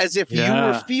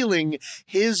feeling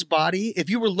his body.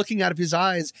 If you were looking out of his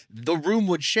eyes, the room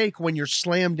would shake when you're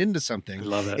slammed into something. I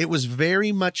love it. It was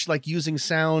very much like using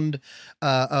sound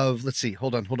of, let's see,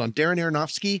 hold on. Darren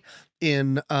Aronofsky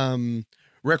in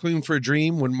Requiem for a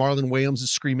Dream, when Marlon Wayans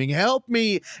is screaming, "Help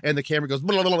me!" and the camera goes,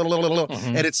 blah, blah, blah, blah, blah.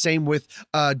 And it's same with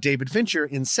David Fincher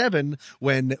in Seven,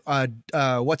 when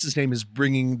what's his name is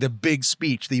bringing the big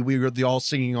speech, we were the all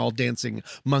singing, all dancing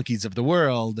monkeys of the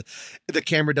world. The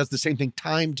camera does the same thing,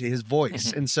 timed to his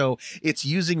voice. And so it's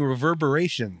using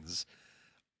reverberations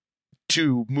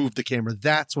to move the camera.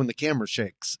 That's when the camera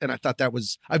shakes. And I thought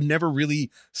I've never really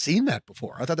seen that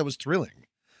before. I thought that was thrilling.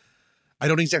 I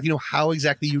don't exactly know how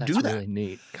exactly you do that. That's really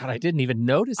neat. God, I didn't even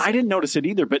notice it. I didn't notice it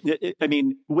either, but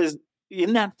was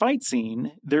in that fight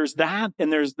scene, there's that,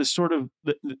 and there's this sort of,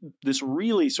 this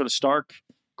really sort of stark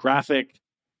graphic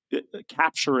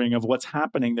capturing of what's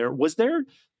happening there. Was there,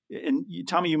 and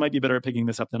Tommy, you might be better at picking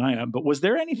this up than I am, but was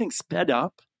there anything sped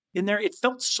up in there? It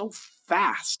felt so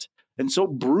fast and so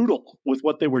brutal with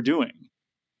what they were doing.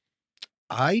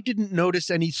 I didn't notice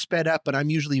any sped up, but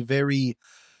I'm usually very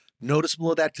noticeable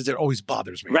of that because it always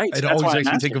bothers me. Right. It always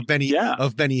makes me think of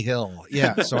Benny Hill.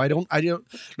 Yeah. So I don't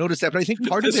notice that, but I think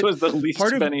part of this was the least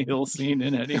Benny Hill scene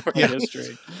in any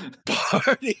history.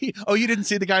 Oh, you didn't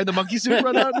see the guy in the monkey suit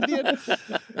run out at the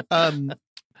end?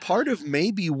 Part of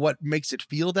maybe what makes it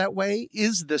feel that way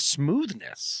is the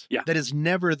smoothness that is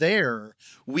never there.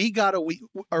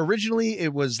 Originally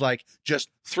it was like, just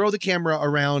throw the camera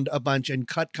around a bunch and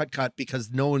cut, because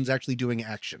no one's actually doing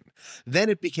action. Then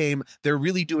it became, they're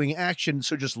really doing action,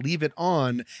 so just leave it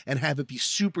on and have it be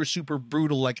super, super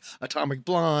brutal, like Atomic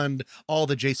Blonde, all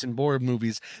the Jason Bourne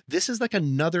movies. This is like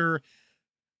another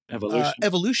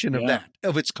evolution of that.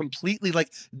 It's completely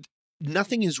like,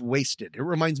 nothing is wasted. It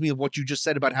reminds me of what you just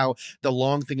said about how the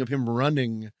long thing of him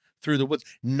running through the woods,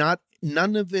 none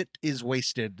of it is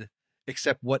wasted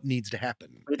except what needs to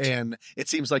happen. And it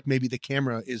seems like maybe the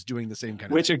camera is doing the same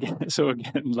kind of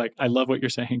thing. Like, I love what you're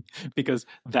saying, because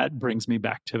that brings me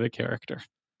back to the character.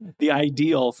 The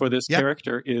ideal for this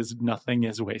character is nothing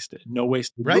is wasted. No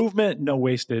wasted movement, no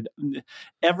wasted.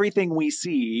 Everything we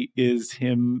see is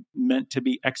him meant to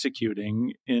be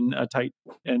executing in a tight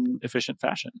and efficient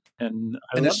fashion. And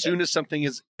as soon as something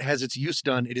has its use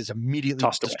done, it is immediately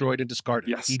destroyed and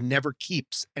discarded. Yes. He never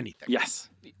keeps anything.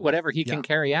 Yes. Whatever he can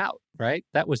carry out, right?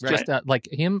 That was just like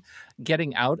him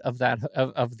getting out of that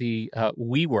of the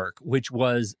WeWork, which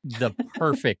was the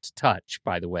perfect touch,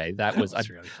 by the way. That was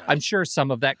really I'm sure some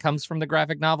of that comes from the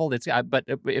graphic novel. But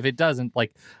if it doesn't,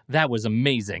 like, that was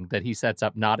amazing that he sets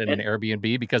up not in an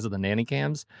Airbnb because of the nanny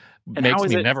cams. Makes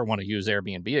me never want to use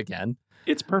Airbnb again.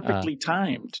 It's perfectly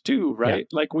timed too, right?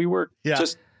 Yeah. Like, we were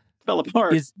just fell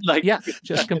apart.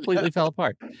 Just completely fell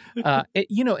apart. And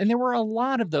there were a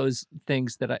lot of those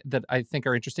things that I think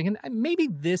are interesting, and maybe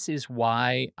this is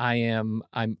why I'm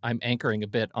anchoring a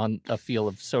bit on a feel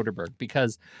of Soderbergh,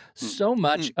 because so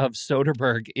much of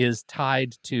Soderbergh is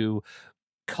tied to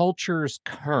culture's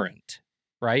current,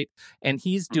 right? And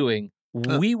he's doing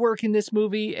WeWork in this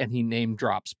movie, and he name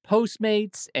drops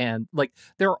Postmates, and like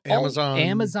they're all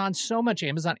Amazon, so much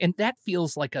Amazon, and that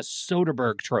feels like a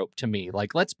Soderbergh trope to me.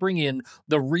 Like, let's bring in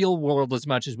the real world as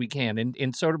much as we can.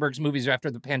 In Soderbergh's movies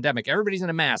after the pandemic, everybody's in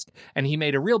a mask, and he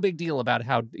made a real big deal about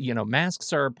how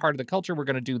masks are part of the culture. We're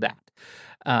going to do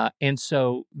that, and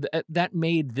so that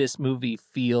made this movie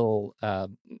feel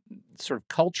sort of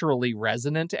culturally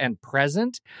resonant and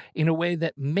present in a way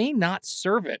that may not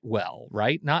serve it well,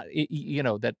 right? Not,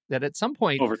 that at some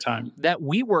point over time, that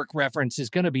WeWork reference is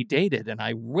going to be dated, and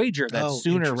I wager that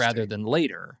sooner rather than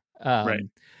later. And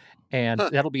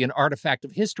that'll be an artifact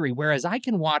of history, whereas I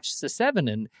can watch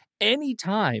Sesevanen any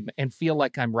time and feel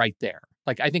like I'm right there.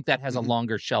 Like, I think that has a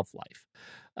longer shelf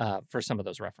life for some of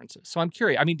those references. So I'm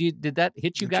curious. I mean, did that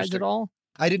hit you guys at all?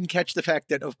 I didn't catch the fact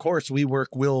that, of course, WeWork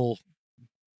will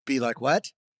be like,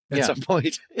 what? At some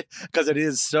point, because it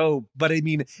is so, but I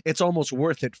mean, it's almost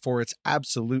worth it for its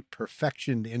absolute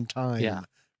perfection in time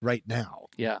right now.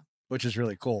 Yeah. Which is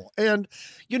really cool. And,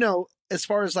 as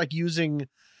far as like using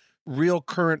real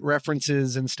current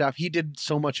references and stuff, he did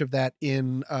so much of that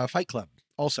in Fight Club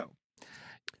also.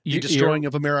 The destroying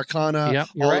of Americana,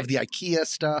 all of the IKEA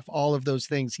stuff, all of those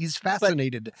things. He's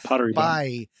fascinated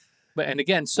by... But, and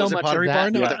again, so much of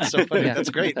that. No, that's so funny. That's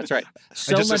great. That's right.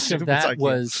 So much of that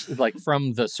was like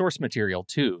from the source material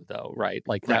too, though, right?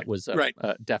 Like that was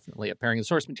definitely a pairing of the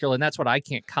source material. And that's what I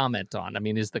can't comment on. I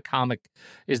mean, is the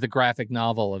graphic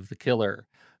novel of The Killer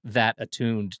that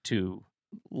attuned to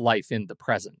life in the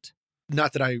present.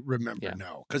 Not that I remember,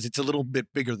 no, because it's a little bit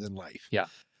bigger than life. Yeah.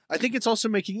 I think it's also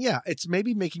it's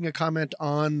maybe making a comment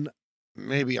on,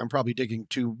 maybe I'm probably digging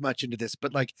too much into this,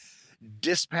 but like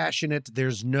dispassionate,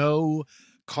 there's no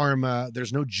karma,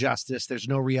 there's no justice, there's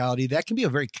no reality. That can be a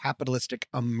very capitalistic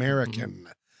American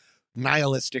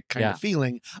nihilistic kind of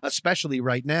feeling, especially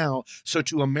right now. So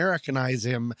to Americanize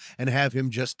him and have him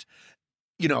just,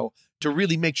 to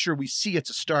really make sure we see it's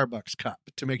a Starbucks cup,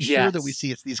 to make sure that we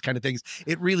see it's these kind of things,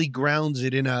 it really grounds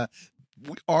it in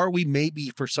are we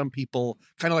maybe for some people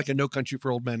kind of like a No Country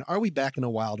for Old Men? Are we back in a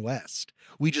Wild West?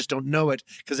 We just don't know it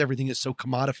because everything is so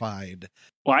commodified.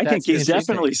 Well, I think he's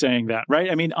definitely saying that, right?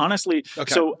 I mean, honestly,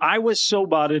 so I was so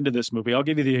bought into this movie. I'll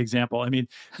give you the example. I mean,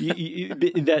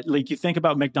 that like you think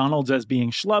about McDonald's as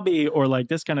being schlubby or like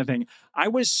this kind of thing. I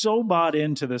was so bought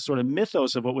into this sort of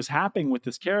mythos of what was happening with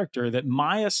this character that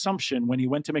my assumption when he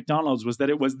went to McDonald's was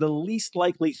that it was the least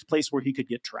likely place where he could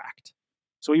get tracked.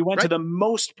 So he went to the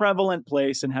most prevalent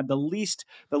place and had the least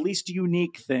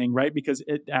unique thing, right? Because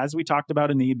as we talked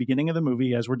about in the beginning of the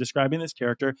movie, as we're describing this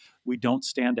character, we don't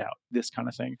stand out, this kind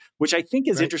of thing, which I think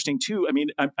is interesting too. I mean,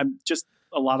 I'm just,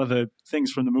 a lot of the things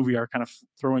from the movie are kind of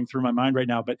throwing through my mind right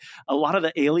now, but a lot of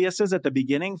the aliases at the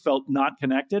beginning felt not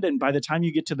connected. And by the time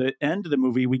you get to the end of the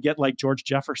movie, we get like George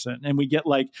Jefferson and we get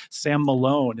like Sam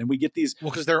Malone and we get these. Well,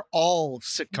 because they're all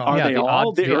sitcoms. Are they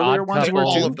all? The earlier ones were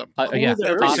all of them.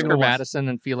 Oscar Madison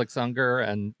and Felix Unger,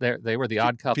 and they were the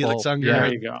odd couple. Felix Unger,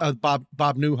 there you go. Bob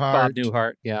Newhart. Bob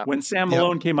Newhart, yeah. When Sam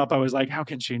Malone came up, I was like, how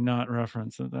can she not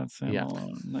reference that? That's Sam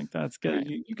Malone. Like, that's good.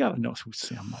 Right. You got to know who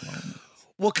Sam Malone is.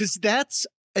 Well, because that's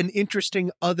an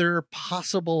interesting other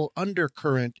possible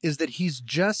undercurrent is that he's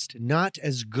just not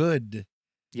as good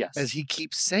as he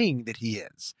keeps saying that he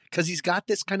is. Because he's got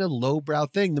this kind of lowbrow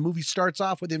thing. The movie starts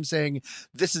off with him saying,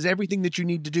 this is everything that you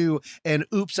need to do, and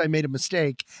oops, I made a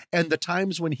mistake. And the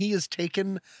times when he is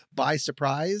taken by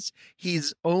surprise,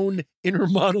 his own inner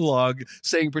monologue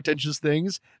saying pretentious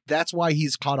things, that's why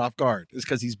he's caught off guard, is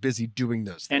because he's busy doing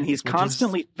those things. And he's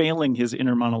constantly failing his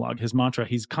inner monologue, his mantra.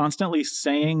 He's constantly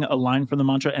saying a line from the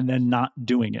mantra and then not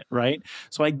doing it, right?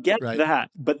 So I get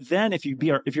that. But then if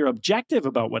you're objective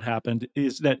about what happened,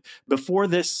 is that before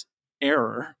this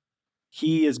error,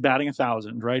 he is batting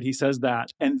 1,000, right? He says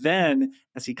that. And then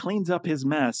as he cleans up his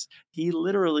mess, he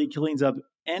literally cleans up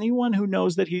anyone who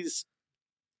knows that he's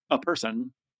a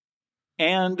person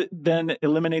and then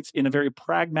eliminates in a very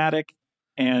pragmatic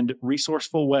and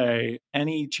resourceful way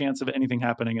any chance of anything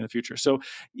happening in the future. So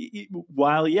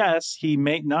while, yes, he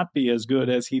may not be as good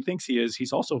as he thinks he is,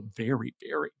 he's also very,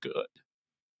 very good.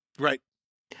 Right.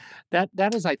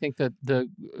 That is, I think, the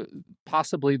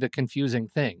possibly the confusing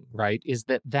thing, right? Is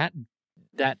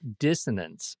that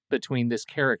dissonance between this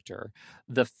character,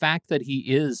 the fact that he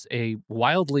is a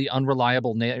wildly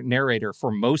unreliable narrator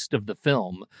for most of the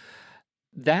film,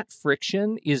 that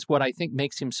friction is what I think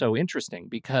makes him so interesting,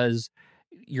 because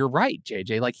you're right,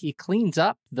 JJ, like he cleans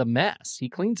up the mess. He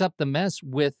cleans up the mess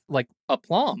with like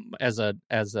aplomb as a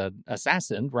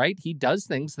assassin, right? He does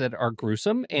things that are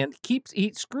gruesome and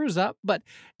he screws up, but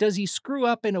does he screw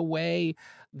up in a way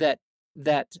that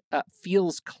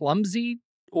feels clumsy?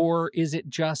 Or is it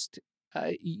just,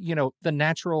 the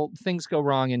natural things go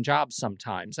wrong in jobs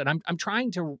sometimes? And I'm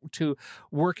trying to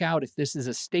work out if this is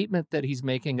a statement that he's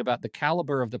making about the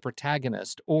caliber of the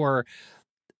protagonist or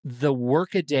the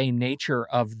workaday nature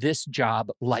of this job,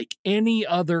 like any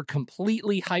other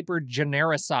completely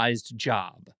hyper-genericized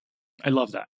job. I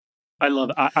love that.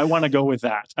 I want to go with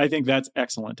that. I think that's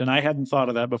excellent. And I hadn't thought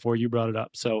of that before you brought it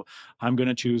up. So I'm going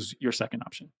to choose your second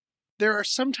option. There are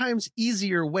sometimes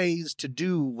easier ways to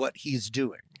do what he's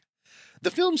doing.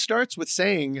 The film starts with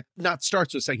saying,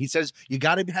 he says, you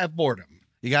got to have boredom.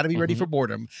 You got to be ready for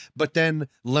boredom. But then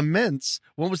laments,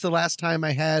 when was the last time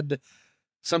I had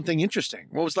something interesting?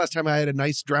 When was the last time I had a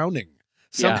nice drowning?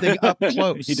 Something up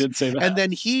close. He did say that. And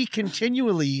then he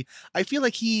continually, I feel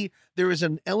like there is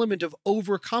an element of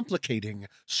overcomplicating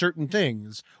certain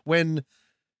things. When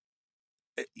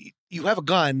you have a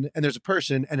gun and there's a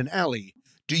person and an alley,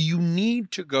 do you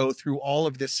need to go through all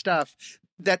of this stuff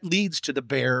that leads to the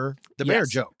bear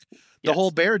joke? The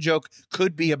whole bear joke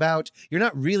could be about, you're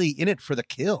not really in it for the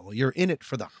kill. You're in it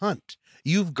for the hunt.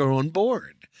 You've grown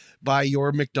bored by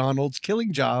your McDonald's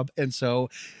killing job. And so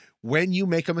when you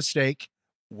make a mistake,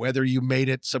 whether you made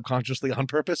it subconsciously on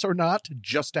purpose or not,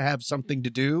 just to have something to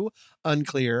do,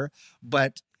 unclear.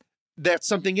 But that's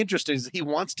something interesting, is he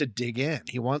wants to dig in.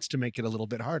 He wants to make it a little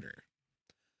bit harder.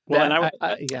 Well,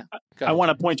 and I want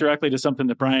to point directly to something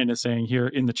that Brian is saying here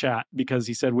in the chat, because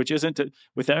he said, which isn't to,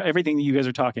 with everything that you guys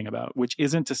are talking about, which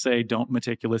isn't to say don't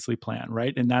meticulously plan,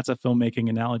 right? And that's a filmmaking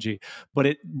analogy. But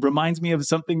it reminds me of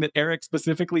something that Eric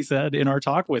specifically said in our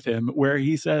talk with him, where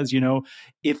he says,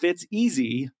 if it's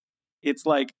easy, it's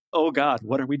like, oh God,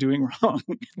 what are we doing wrong?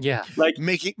 Yeah. Like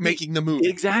making the movie.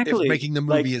 Exactly. If making the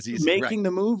movie is easy. Making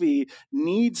the movie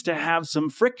needs to have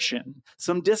some friction,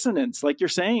 some dissonance, like you're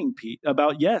saying, Pete,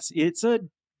 about, yes, it's a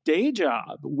day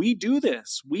job. We do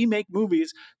this. We make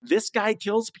movies. This guy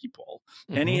kills people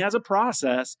and he has a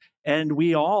process, and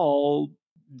we all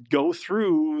go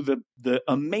through the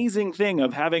amazing thing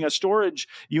of having a storage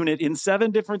unit in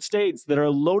 7 different states that are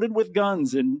loaded with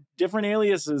guns and different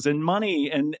aliases and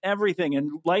money and everything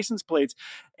and license plates.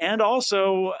 And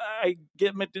also I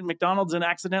get McDonald's and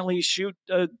accidentally shoot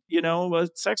a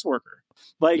sex worker.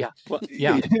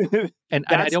 And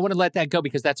I don't want to let that go,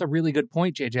 because that's a really good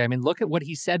point, JJ. I mean, look at what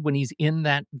he said when he's in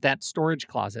that storage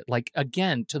closet. Like,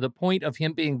 again, to the point of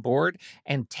him being bored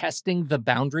and testing the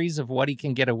boundaries of what he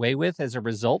can get away with as a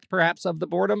result, perhaps, of the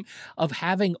boredom of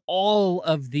having all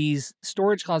of these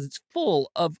storage closets full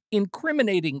of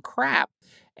incriminating crap.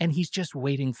 And he's just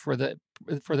waiting for the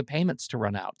payments to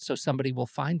run out so somebody will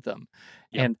find them.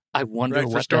 Yep. And I wonder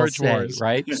what they'll say,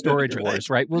 right? Storage wars,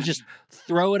 right? We'll just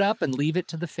throw it up and leave it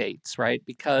to the fates, right?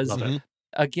 Because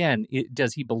again,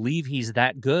 does he believe he's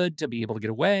that good to be able to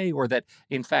get away, or that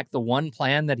in fact the one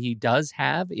plan that he does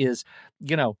have is,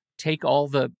 take all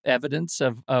the evidence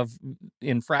of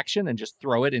infraction and just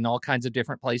throw it in all kinds of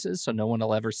different places so no one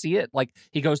will ever see it? Like,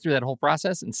 he goes through that whole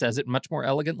process and says it much more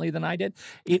elegantly than I did.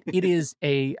 It is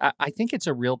I think it's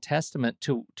a real testament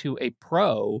to a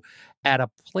pro at a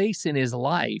place in his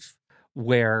life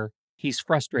where he's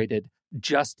frustrated,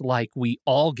 just like we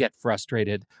all get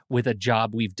frustrated with a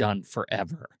job we've done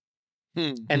forever.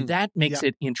 And that makes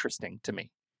it interesting to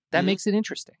me. That makes it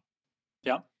interesting.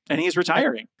 Yeah. And he's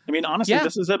retiring. I mean, honestly,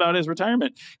 this is about his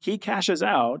retirement. He cashes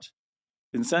out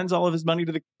and sends all of his money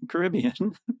to the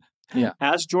Caribbean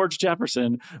as George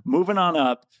Jefferson, moving on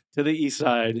up to the East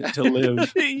Side to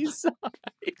live. The East Side.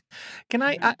 Can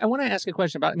I want to ask a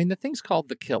question about, the thing's called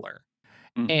The Killer.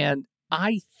 And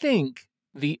I think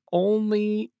he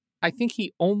only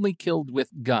killed with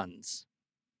guns,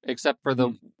 except for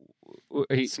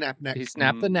he snapped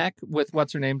the neck with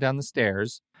what's her name down the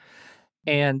stairs.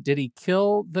 And did he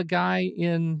kill the guy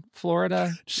in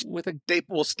Florida with a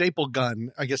staple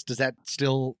gun? I guess, does that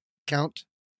still count?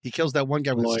 He kills that one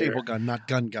guy with a staple gun, not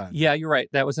gun. Yeah, you're right.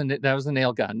 That was a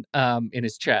nail gun in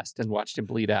his chest, and watched him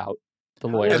bleed out. The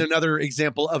lawyer. And another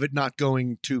example of it not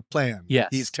going to plan. Yes.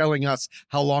 He's telling us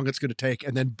how long it's going to take,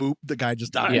 and then boop, the guy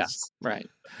just dies. Yes, right.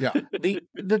 Yeah.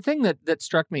 The thing that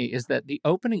struck me is that the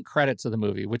opening credits of the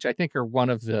movie, which I think are one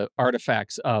of the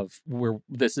artifacts of where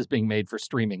this is being made for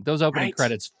streaming, those opening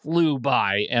credits flew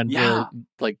by, and were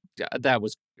like, that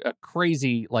was a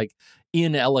crazy, like,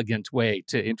 inelegant way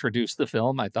to introduce the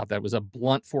film. I thought that was a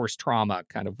blunt force trauma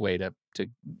kind of way to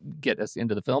get us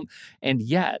into the film. And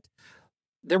yet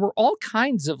there were all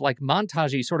kinds of like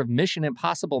montagey, sort of Mission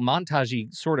Impossible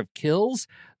montagey sort of kills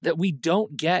that we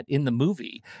don't get in the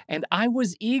movie. And I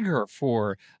was eager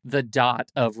for the dot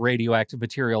of radioactive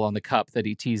material on the cup that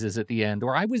he teases at the end,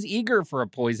 or I was eager for a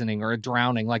poisoning or a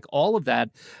drowning. Like, all of that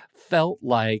felt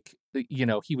like,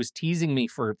 he was teasing me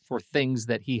for things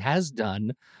that he has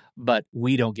done, but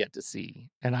we don't get to see.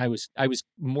 And I was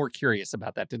more curious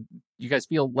about that. Did you guys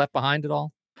feel left behind at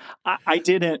all? I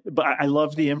didn't, but I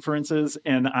love the inferences.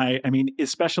 And I mean,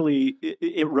 especially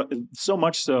it so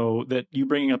much so that you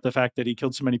bringing up the fact that he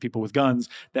killed so many people with guns,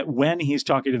 that when he's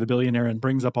talking to the billionaire and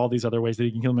brings up all these other ways that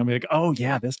he can kill them, I'm like, oh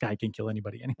yeah, this guy can kill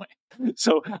anybody anyway.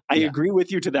 So I agree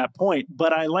with you to that point,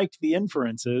 but I liked the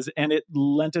inferences, and it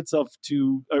lent itself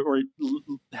to, or it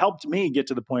helped me get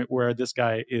to the point where this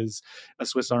guy is a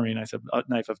Swiss Army knife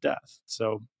of death.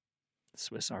 So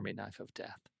Swiss Army knife of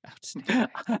death.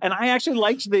 And I actually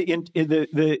liked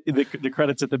the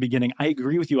credits at the beginning. I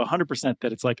agree with you 100%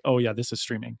 that it's like, oh yeah, this is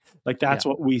streaming. Like, that's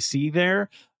what we see there.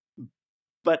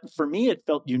 But for me, it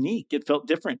felt unique. It felt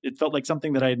different. It felt like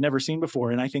something that I had never seen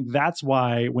before. And I think that's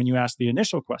why when you asked the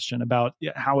initial question about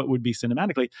how it would be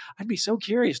cinematically, I'd be so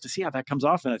curious to see how that comes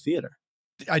off in a theater.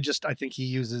 I think he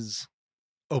uses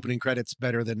opening credits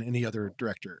better than any other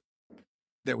director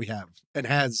that we have, and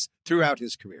has throughout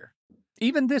his career.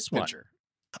 Even this one.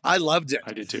 I loved it.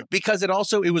 I did too. Because it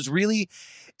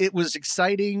was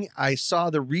exciting. I saw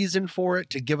the reason for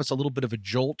it, to give us a little bit of a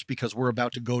jolt, because we're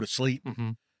about to go to sleep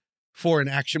for an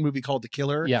action movie called The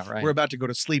Killer. Yeah, right. We're about to go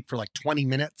to sleep for like 20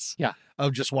 minutes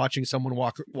of just watching someone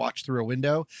watch through a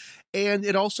window. And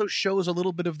it also shows a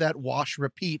little bit of that wash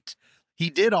repeat. He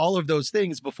did all of those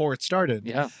things before it started.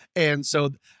 Yeah. And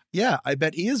so, yeah, I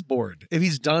bet he is bored if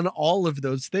he's done all of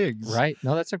those things. Right.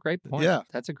 No, that's a great point. Yeah.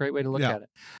 That's a great way to look at it.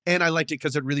 And I liked it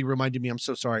because it really reminded me, I'm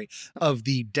so sorry, of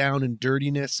the down and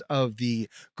dirtiness of the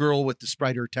girl with the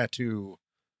spider tattoo.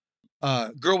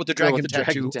 Girl with the dragon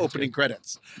tattoo opening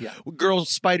credits. Yeah. Girl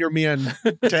Spider-Man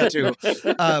tattoo.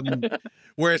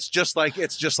 Where it's just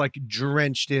like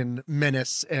drenched in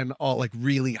menace and all like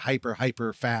really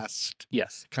hyper fast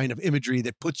kind of imagery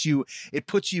that puts you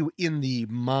in the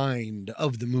mind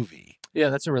of the movie. Yeah,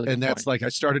 that's a really good point. And that's like I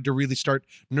started to really start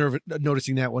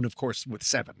noticing that one, of course, with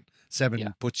Seven.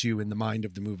 Seven puts you in the mind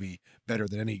of the movie better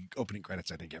than any opening credits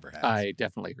I think ever has. I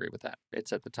definitely agree with that.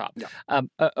 It's at the top. Yeah.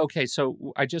 Okay,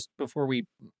 so before we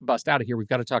bust out of here, we've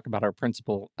got to talk about our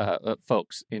principal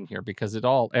folks in here because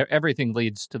everything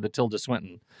leads to the Tilda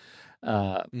Swinton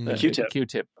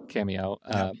Q-tip cameo.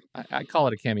 I call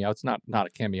it a cameo. It's not a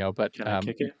cameo, but Can I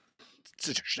kick it? It's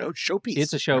a showpiece.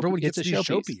 It's a show. Everyone gets a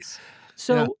showpiece.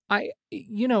 So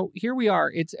here we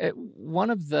are. It's one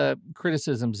of the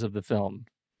criticisms of the film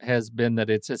has been that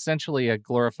it's essentially a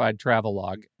glorified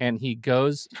travelogue, and he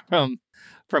goes from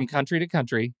country to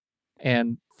country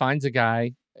and finds a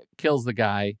guy, kills the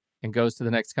guy, and goes to the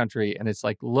next country. And it's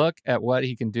like, look at what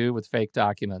he can do with fake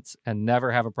documents and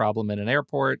never have a problem in an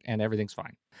airport, and everything's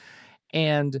fine.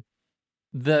 And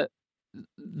the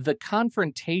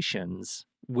confrontations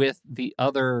with the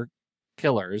other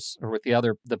killers, or with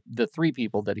the three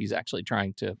people that he's actually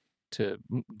trying to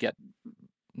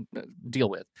deal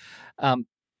with,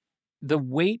 the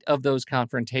weight of those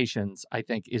confrontations, I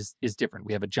think, is different.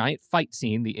 We have a giant fight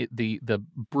scene, the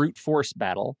brute force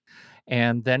battle,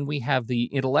 and then we have the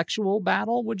intellectual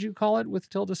battle, would you call it, with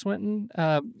Tilda Swinton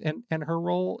and her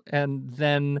role, and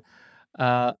then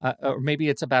or maybe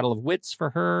it's a battle of wits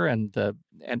for her, and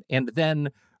then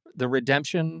the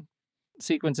redemption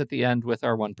sequence at the end with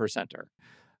our 1%er.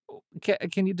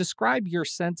 Can you describe your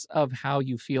sense of how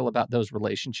you feel about those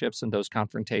relationships and those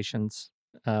confrontations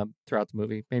throughout the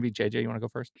movie? Maybe JJ, you want to go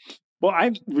first? Well,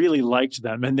 I really liked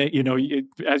them. And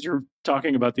as you're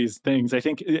talking about these things, I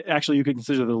think actually you could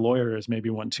consider the lawyer as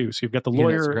maybe one too. So you've got the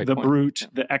lawyer, the brute,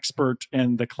 the expert,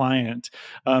 and the client.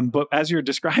 But as you're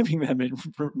describing them, it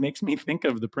makes me think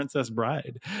of The Princess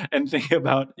Bride and think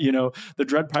about, the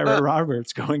Dread Pirate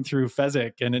Roberts going through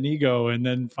Fezzik and Inigo and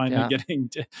then finally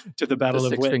getting to the Battle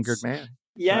of Wits. The six-fingered man.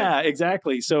 Yeah, right.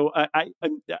 Exactly. So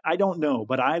I don't know,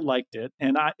 but I liked it,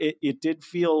 and it did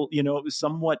feel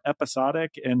somewhat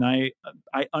episodic, and I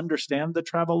understand the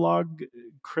travelogue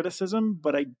criticism,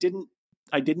 but I didn't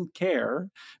care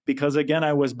because again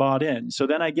I was bought in. So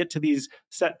then I get to these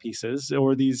set pieces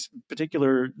or these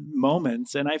particular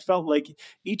moments, and I felt like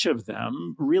each of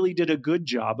them really did a good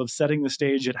job of setting the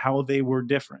stage at how they were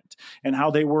different and how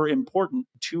they were important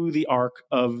to the arc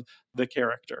of the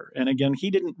character. And again, he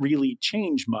didn't really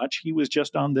change much. He was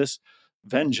just on this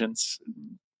vengeance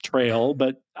trail,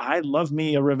 but I love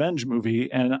me a revenge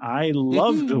movie, and I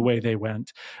loved the way they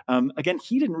went. Again,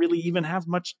 he didn't really even have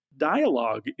much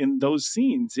dialogue in those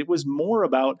scenes. It was more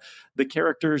about the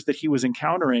characters that he was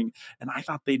encountering, and I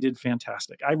thought they did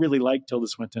fantastic. I really like Tilda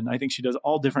Swinton. I think she does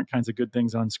all different kinds of good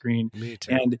things on screen. Me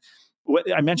too. And what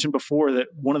I mentioned before, that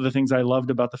one of the things I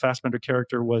loved about the Fassbender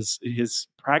character was his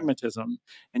pragmatism.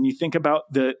 And you think about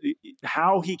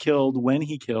how he killed, when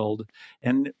he killed,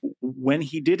 and when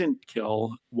he didn't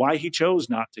kill, why he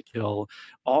chose not to kill,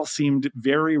 all seemed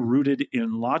very rooted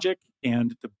in logic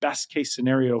and the best case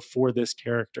scenario for this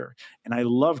character. And I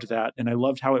loved that. And I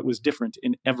loved how it was different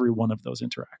in every one of those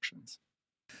interactions.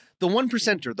 The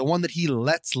 1%er, the one that he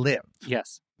lets live.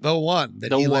 Yes. The one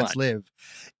that he lets live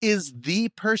is the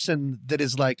person that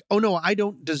is like, oh no, I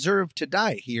don't deserve to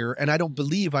die here, and I don't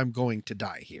believe I'm going to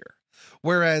die here.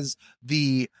 Whereas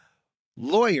the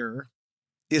lawyer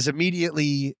is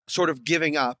immediately sort of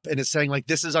giving up and is saying like,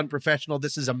 this is unprofessional,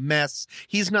 this is a mess.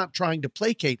 He's not trying to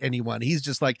placate anyone. He's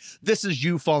just like, this is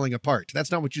you falling apart.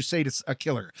 That's not what you say to a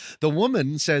killer. The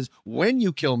woman says, when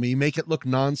you kill me, make it look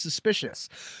non-suspicious.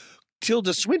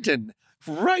 Tilda Swinton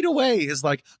right away is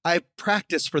like, I've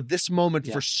practiced for this moment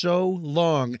for so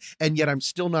long, and yet I'm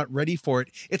still not ready for it.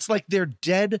 It's like they're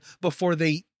dead before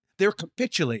they're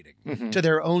capitulating to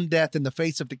their own death in the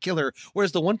face of the killer.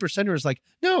 Whereas the 1%er is like,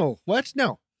 no, what?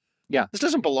 No. Yeah. This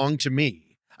doesn't belong to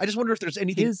me. I just wonder if there's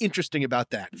anything interesting about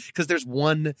that, because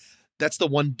that's the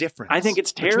one difference. I think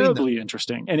it's terribly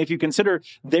interesting. And if you consider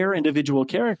their individual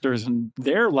characters and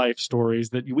their life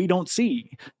stories, that we don't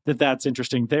see that's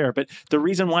interesting there. But the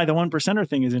reason why the 1%er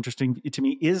thing is interesting to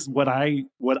me is what I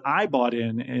bought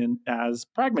in as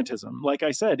pragmatism. Like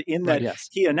I said, in that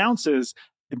he announces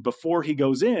before he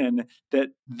goes in that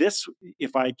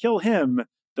if I kill him,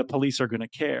 the police are going to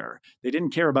care. They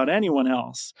didn't care about anyone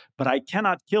else, but I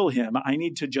cannot kill him. I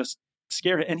need to just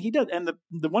scare him. And he does. And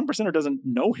the 1%er doesn't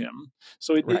know him.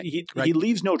 So he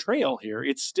leaves no trail here.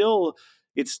 It's still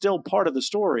part of the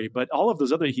story, but all of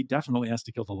those other, he definitely has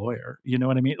to kill the lawyer. You know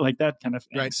what I mean? Like that kind of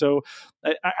thing. Right. So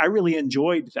I really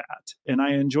enjoyed that. And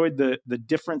I enjoyed the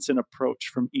difference in approach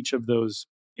from each of those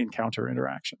encounter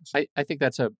interactions. I think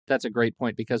that's a great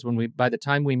point, because by the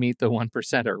time we meet the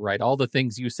 1%er, right, all the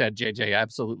things you said, JJ,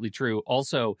 absolutely true.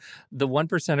 Also, the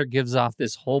 1%er gives off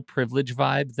this whole privilege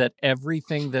vibe that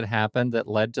everything that happened that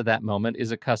led to that moment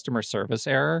is a customer service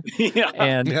error. Yeah.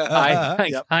 And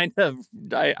I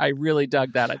really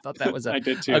dug that. I thought that was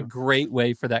a great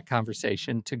way for that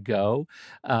conversation to go,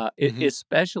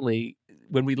 especially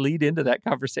when we lead into that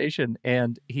conversation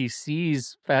and he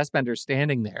sees Fassbender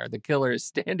standing there, the killer is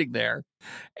standing there,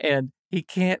 and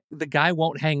the guy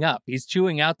won't hang up. He's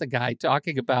chewing out the guy,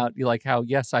 talking about like how,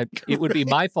 yes, it would be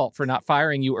my fault for not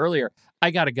firing you earlier.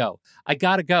 I gotta go.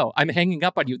 I'm hanging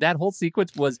up on you. That whole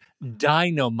sequence was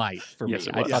dynamite for me.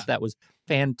 I thought that was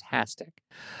fantastic.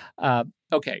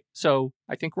 Okay, so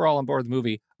I think we're all on board with the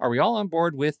movie. Are we all on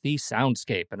board with the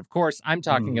soundscape? And of course, I'm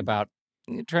talking about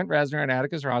Trent Reznor and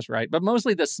Atticus Ross, right? But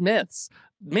mostly the Smiths.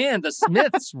 Man, the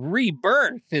Smiths'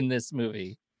 rebirth in this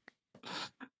movie.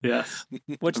 Yes.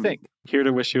 What you think? Here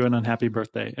to wish you an unhappy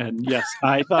birthday. And yes,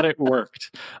 I thought it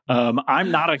worked.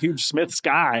 I'm not a huge Smiths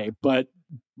guy, but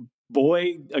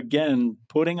boy, again,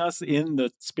 putting us in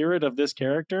the spirit of this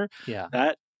character,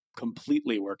 that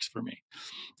completely works for me.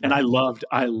 And I loved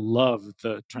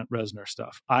the Trent Reznor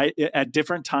stuff. At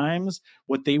different times,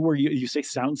 what they were, you say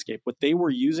soundscape, what they were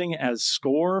using as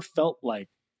score felt like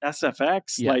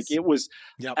SFX. Yes. Like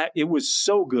it was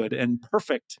so good and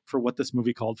perfect for what this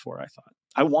movie called for. I thought,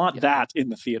 I want that in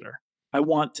the theater. I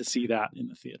want to see that in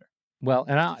the theater. Well,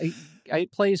 and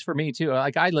it plays for me too.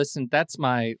 Like I listen, that is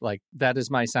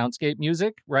my soundscape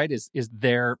music, right? Is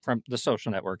there from The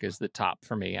Social Network is the top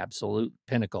for me, absolute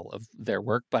pinnacle of their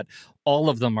work. But all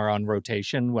of them are on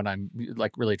rotation when I'm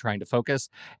like really trying to focus.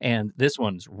 And this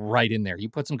one's right in there. You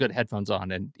put some good headphones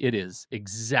on and it is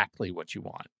exactly what you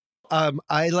want.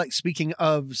 I like, speaking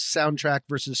of soundtrack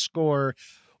versus score,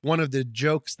 one of the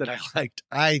jokes that I liked,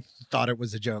 I thought it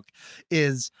was a joke,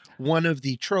 is one of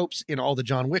the tropes in all the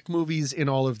John Wick movies, in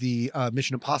all of the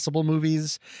Mission Impossible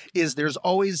movies, is there's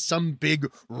always some big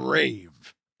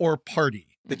rave or party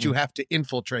that you have to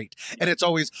infiltrate. And it's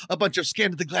always a bunch of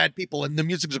scandal-clad people and the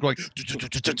music's going.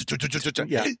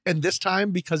 Yeah. And this time,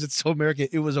 because it's so American,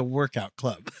 it was a workout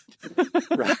club.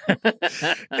 Right.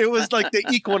 It was like the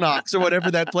Equinox or whatever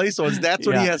that place was. That's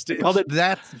what he has to. Called it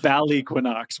Val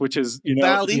Equinox, which is,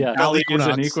 Val is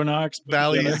an equinox.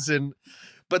 Valley is in.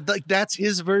 But like that's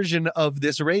his version of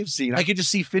this rave scene. I could just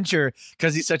see Fincher,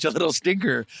 because he's such a little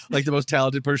stinker, like the most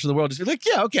talented person in the world, just be like,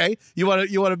 yeah, okay, you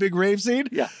want a big rave scene?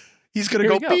 Yeah. He's going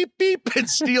to go beep, beep and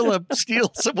steal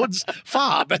someone's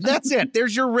fob. And that's it.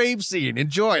 There's your rave scene.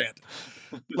 Enjoy it.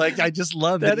 Like, I just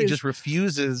love that he just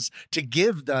refuses to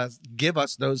give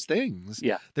us those things.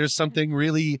 Yeah. There's something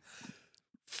really,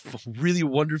 really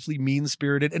wonderfully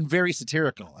mean-spirited and very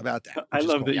satirical about that. I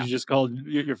love that you just called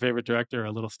your favorite director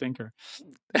a little stinker.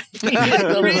 He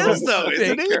is, though,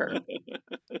 isn't he?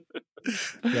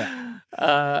 Yeah.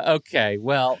 Okay.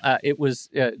 Well, it was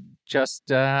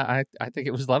just I think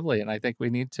it was lovely, and I think we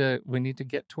need to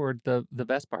get toward the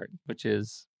best part, which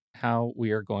is how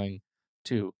we are going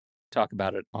to talk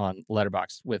about it on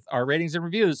Letterboxd with our ratings and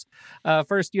reviews.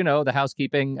 First, the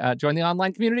housekeeping. Join the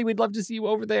online community. We'd love to see you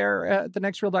over there at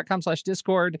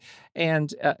thenextreel.com/Discord.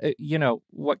 And,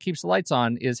 what keeps the lights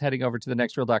on is heading over to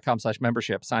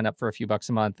thenextreel.com/membership. Sign up for a few bucks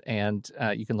a month, and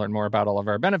you can learn more about all of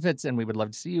our benefits. And we would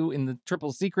love to see you in the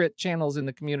triple secret channels in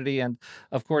the community. And,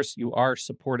 of course, you are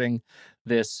supporting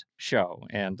this show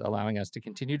and allowing us to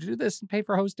continue to do this and pay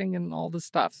for hosting and all the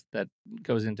stuff that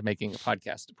goes into making a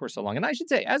podcast for so long. And I should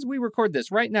say, as we record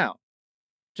this right now,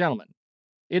 gentlemen,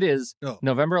 it is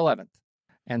November 11th.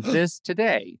 And this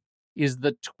today is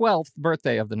the 12th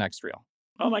birthday of The Next Reel.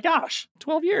 Oh my gosh.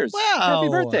 12 years. Wow. Happy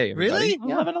birthday, everybody. Really?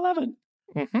 Yeah. 11/11.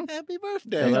 Mm-hmm. Happy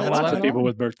birthday. Lots of people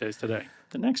with birthdays today.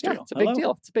 The Next Reel. It's a big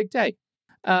deal. It's a big day.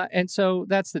 And so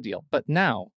that's the deal. But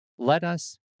now let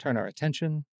us turn our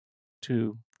attention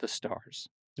to the stars.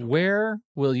 Where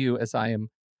will you, as I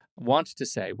want to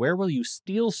say, where will you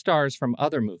steal stars from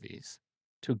other movies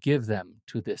to give them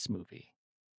to this movie?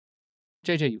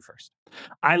 JJ, you first.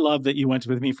 I love that you went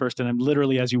with me first, and I'm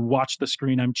literally, as you watch the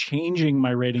screen, I'm changing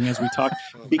my rating as we talk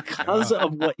because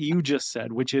of what you just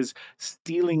said, which is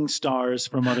stealing stars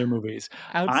from other movies.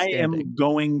 I am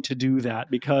going to do that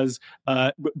because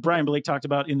Brian Blake talked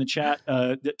about in the chat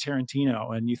that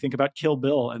Tarantino, and you think about Kill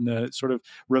Bill and the sort of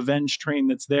revenge train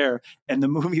that's there, and the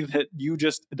movie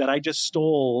that I just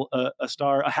stole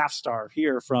a half star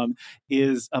here from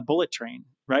is a Bullet Train,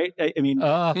 right? I mean,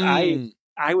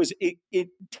 I was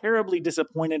terribly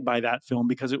disappointed by that film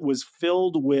because it was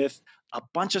filled with a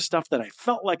bunch of stuff that I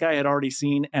felt like I had already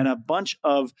seen and a bunch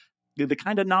of the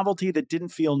kind of novelty that didn't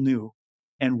feel new.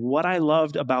 And what I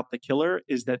loved about The Killer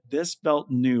is that this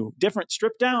felt new, different,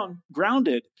 stripped down,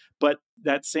 grounded, but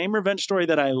that same revenge story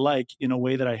that I like in a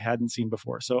way that I hadn't seen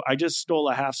before. So I just stole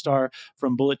a half star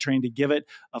from Bullet Train to give it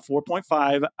a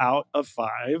 4.5 out of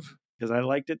 5. Because I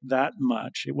liked it that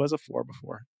much. It was a 4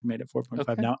 before. I made it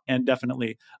 4.5 now, and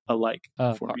definitely a like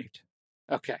for me.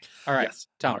 Okay. All right. Yes.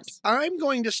 Thomas. I'm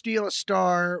going to steal a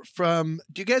star from,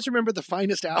 do you guys remember The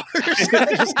Finest Hours?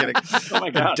 Just kidding. Oh my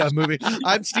God. Dumb movie.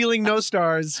 I'm stealing no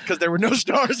stars because there were no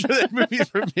stars for that movie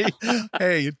for me.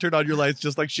 Hey, you turned on your lights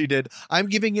just like she did. I'm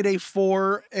giving it a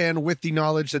 4, and with the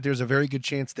knowledge that there's a very good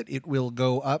chance that it will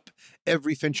go up.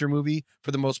 Every Fincher movie,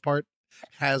 for the most part,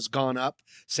 has gone up.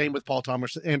 Same with Paul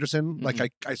Thomas Anderson. Mm-hmm.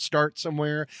 Like I start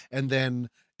somewhere and then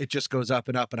it just goes up,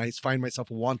 and I find myself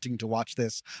wanting to watch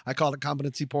this. I call it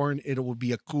competency porn. It will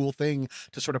be a cool thing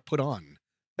to sort of put on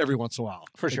every once in a while.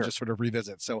 For sure. Just sort of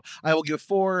revisit. So I will give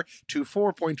 4 to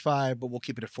 4.5, but we'll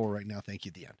keep it at 4 right now. Thank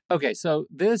you, the end. Okay, so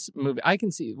this movie, I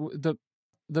can see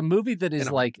the movie that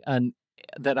is like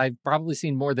that I've probably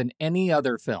seen more than any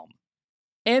other film.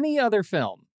 Any other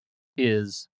film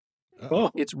is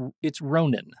it's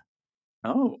Ronin.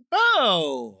 Oh,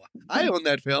 I own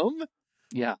that film.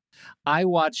 Yeah. I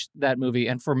watched that movie,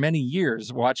 and for many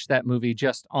years watched that movie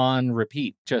just on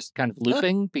repeat, just kind of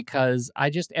looping, because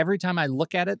every time I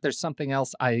look at it, there's something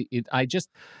else. I just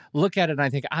look at it and I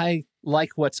think, I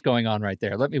like what's going on right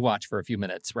there. Let me watch for a few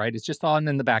minutes, right? It's just on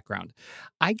in the background.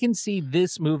 I can see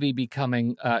this movie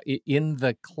becoming in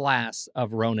the class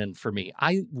of Ronin for me.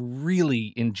 I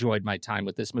really enjoyed my time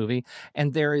with this movie,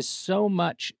 and there is so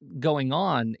much going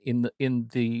on in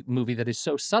the movie that is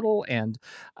so subtle, and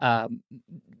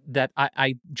that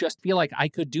I just feel like I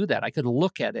could do that. I could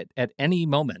look at it at any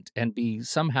moment and be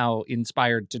somehow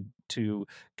inspired to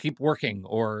keep working,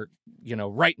 or,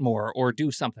 write more or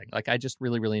do something. Like, I just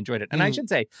really, really enjoyed it. And I should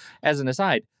say, as an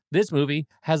aside, this movie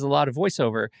has a lot of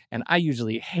voiceover, and I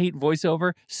usually hate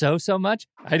voiceover so much.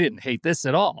 I didn't hate this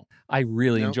at all. I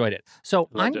really enjoyed it. So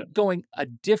going a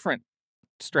different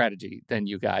strategy than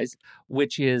you guys,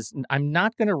 which is I'm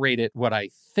not going to rate it what I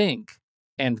think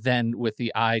and then with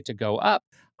the eye to go up.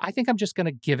 I think I'm just going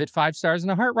to give it 5 stars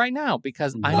and a heart right now,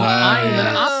 because I am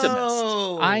an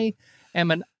optimist. I am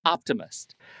an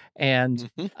optimist. And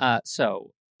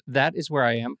so that is where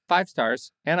I am. 5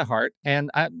 stars and a heart. And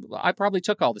I probably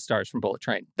took all the stars from Bullet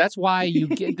Train. That's why you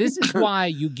get, this is why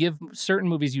you give certain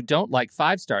movies you don't like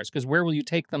 5 stars, because where will you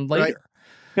take them later?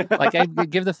 Right. Like, I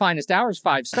give The Finest Hours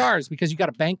 5 stars because you got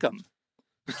to bank them.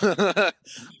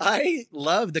 I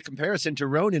love the comparison to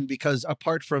Ronin because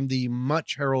apart from the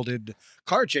much heralded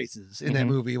car chases in that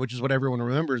movie, which is what everyone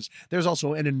remembers, there's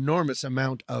also an enormous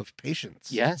amount of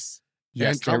patience. Yes,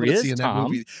 and competency in that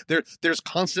movie. There's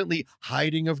constantly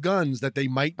hiding of guns that they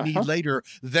might need later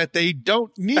that they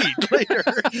don't need later.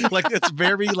 Like, it's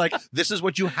very like, this is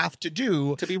what you have to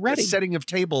do to be ready. Setting of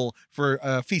table for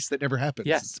a feast that never happens.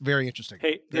 Yes. It's very interesting.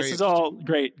 Hey, this is all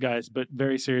great, guys, but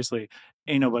very seriously,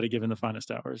 ain't nobody giving The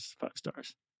Finest Hours 5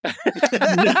 stars.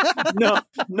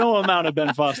 no amount of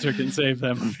Ben Foster can save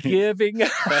them. Giving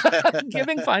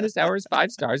Finest Hours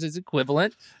 5 stars is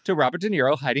equivalent to Robert De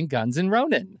Niro hiding guns in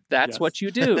Ronin. That's what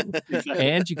you do. Exactly.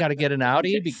 And you got to get an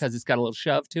Audi because it's got a little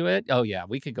shove to it. Oh yeah,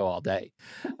 we could go all day.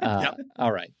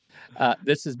 All right.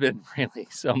 This has been really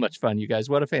so much fun, you guys.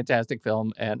 What a fantastic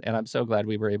film, and I'm so glad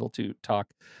we were able to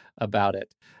talk about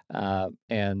it. I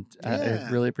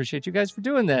really appreciate you guys for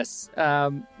doing this.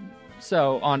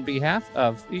 So on behalf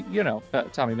of,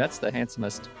 Tommy Metz, the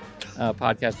handsomest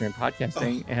podcaster in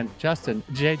podcasting, and Justin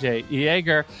JJ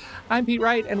Yeager, I'm Pete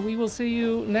Wright, and we will see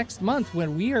you next month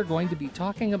when we are going to be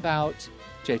talking about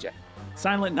JJ.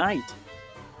 Silent Night.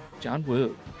 John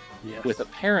Woo. Yes. With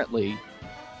apparently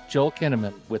Joel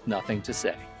Kinnaman with nothing to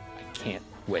say. I can't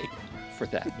wait for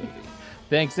that movie.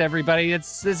 Thanks, everybody.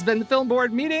 This has been the Film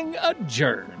Board meeting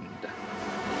adjourned.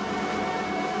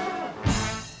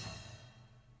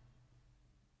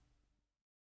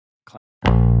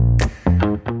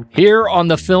 Here on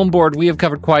the Film Board, we have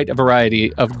covered quite a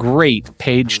variety of great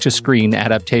page-to-screen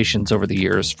adaptations over the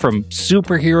years, from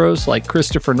superheroes like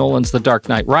Christopher Nolan's The Dark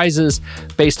Knight Rises,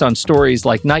 based on stories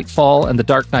like Nightfall and The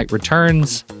Dark Knight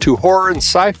Returns, to horror and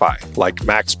sci-fi like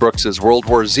Max Brooks' World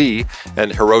War Z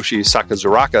and Hiroshi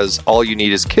Sakazuraka's All You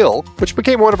Need Is Kill, which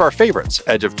became one of our favorites,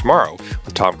 Edge of Tomorrow,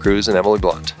 with Tom Cruise and Emily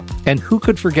Blunt. And who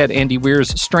could forget Andy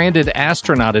Weir's stranded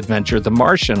astronaut adventure, The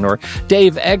Martian, or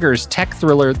Dave Eggers' tech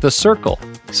thriller, The Circle.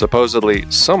 Supposedly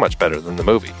so much better than the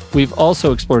movie. We've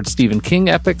also explored Stephen King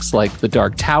epics like The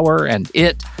Dark Tower and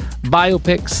It,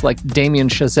 biopics like Damien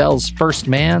Chazelle's First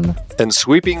Man, and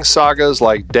sweeping sagas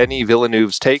like Denis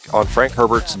Villeneuve's take on Frank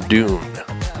Herbert's Dune.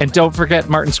 And don't forget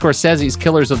Martin Scorsese's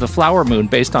Killers of the Flower Moon,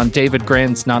 based on David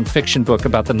Grann's nonfiction book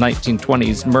about the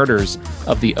 1920s murders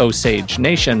of the Osage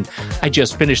Nation. I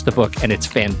just finished the book, and it's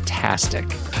fantastic.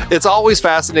 It's always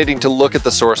fascinating to look at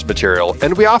the source material,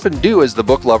 and we often do as the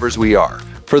book lovers we are.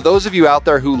 For those of you out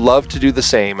there who love to do the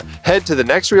same, head to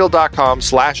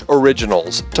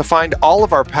thenextreel.com/originals to find all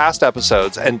of our past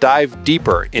episodes and dive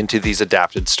deeper into these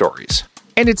adapted stories.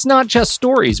 And it's not just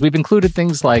stories. We've included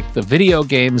things like the video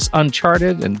games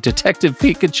Uncharted and Detective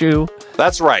Pikachu.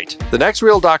 That's right.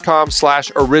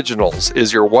 thenextreel.com/originals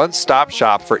is your one-stop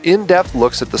shop for in-depth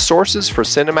looks at the sources for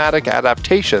cinematic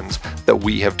adaptations that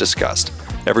we have discussed.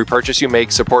 Every purchase you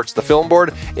make supports the Film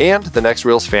Board and the Next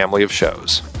Reel's family of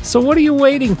shows. So what are you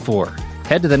waiting for?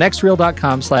 Head to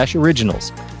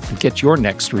thenextreel.com/originals and get your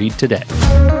next read today.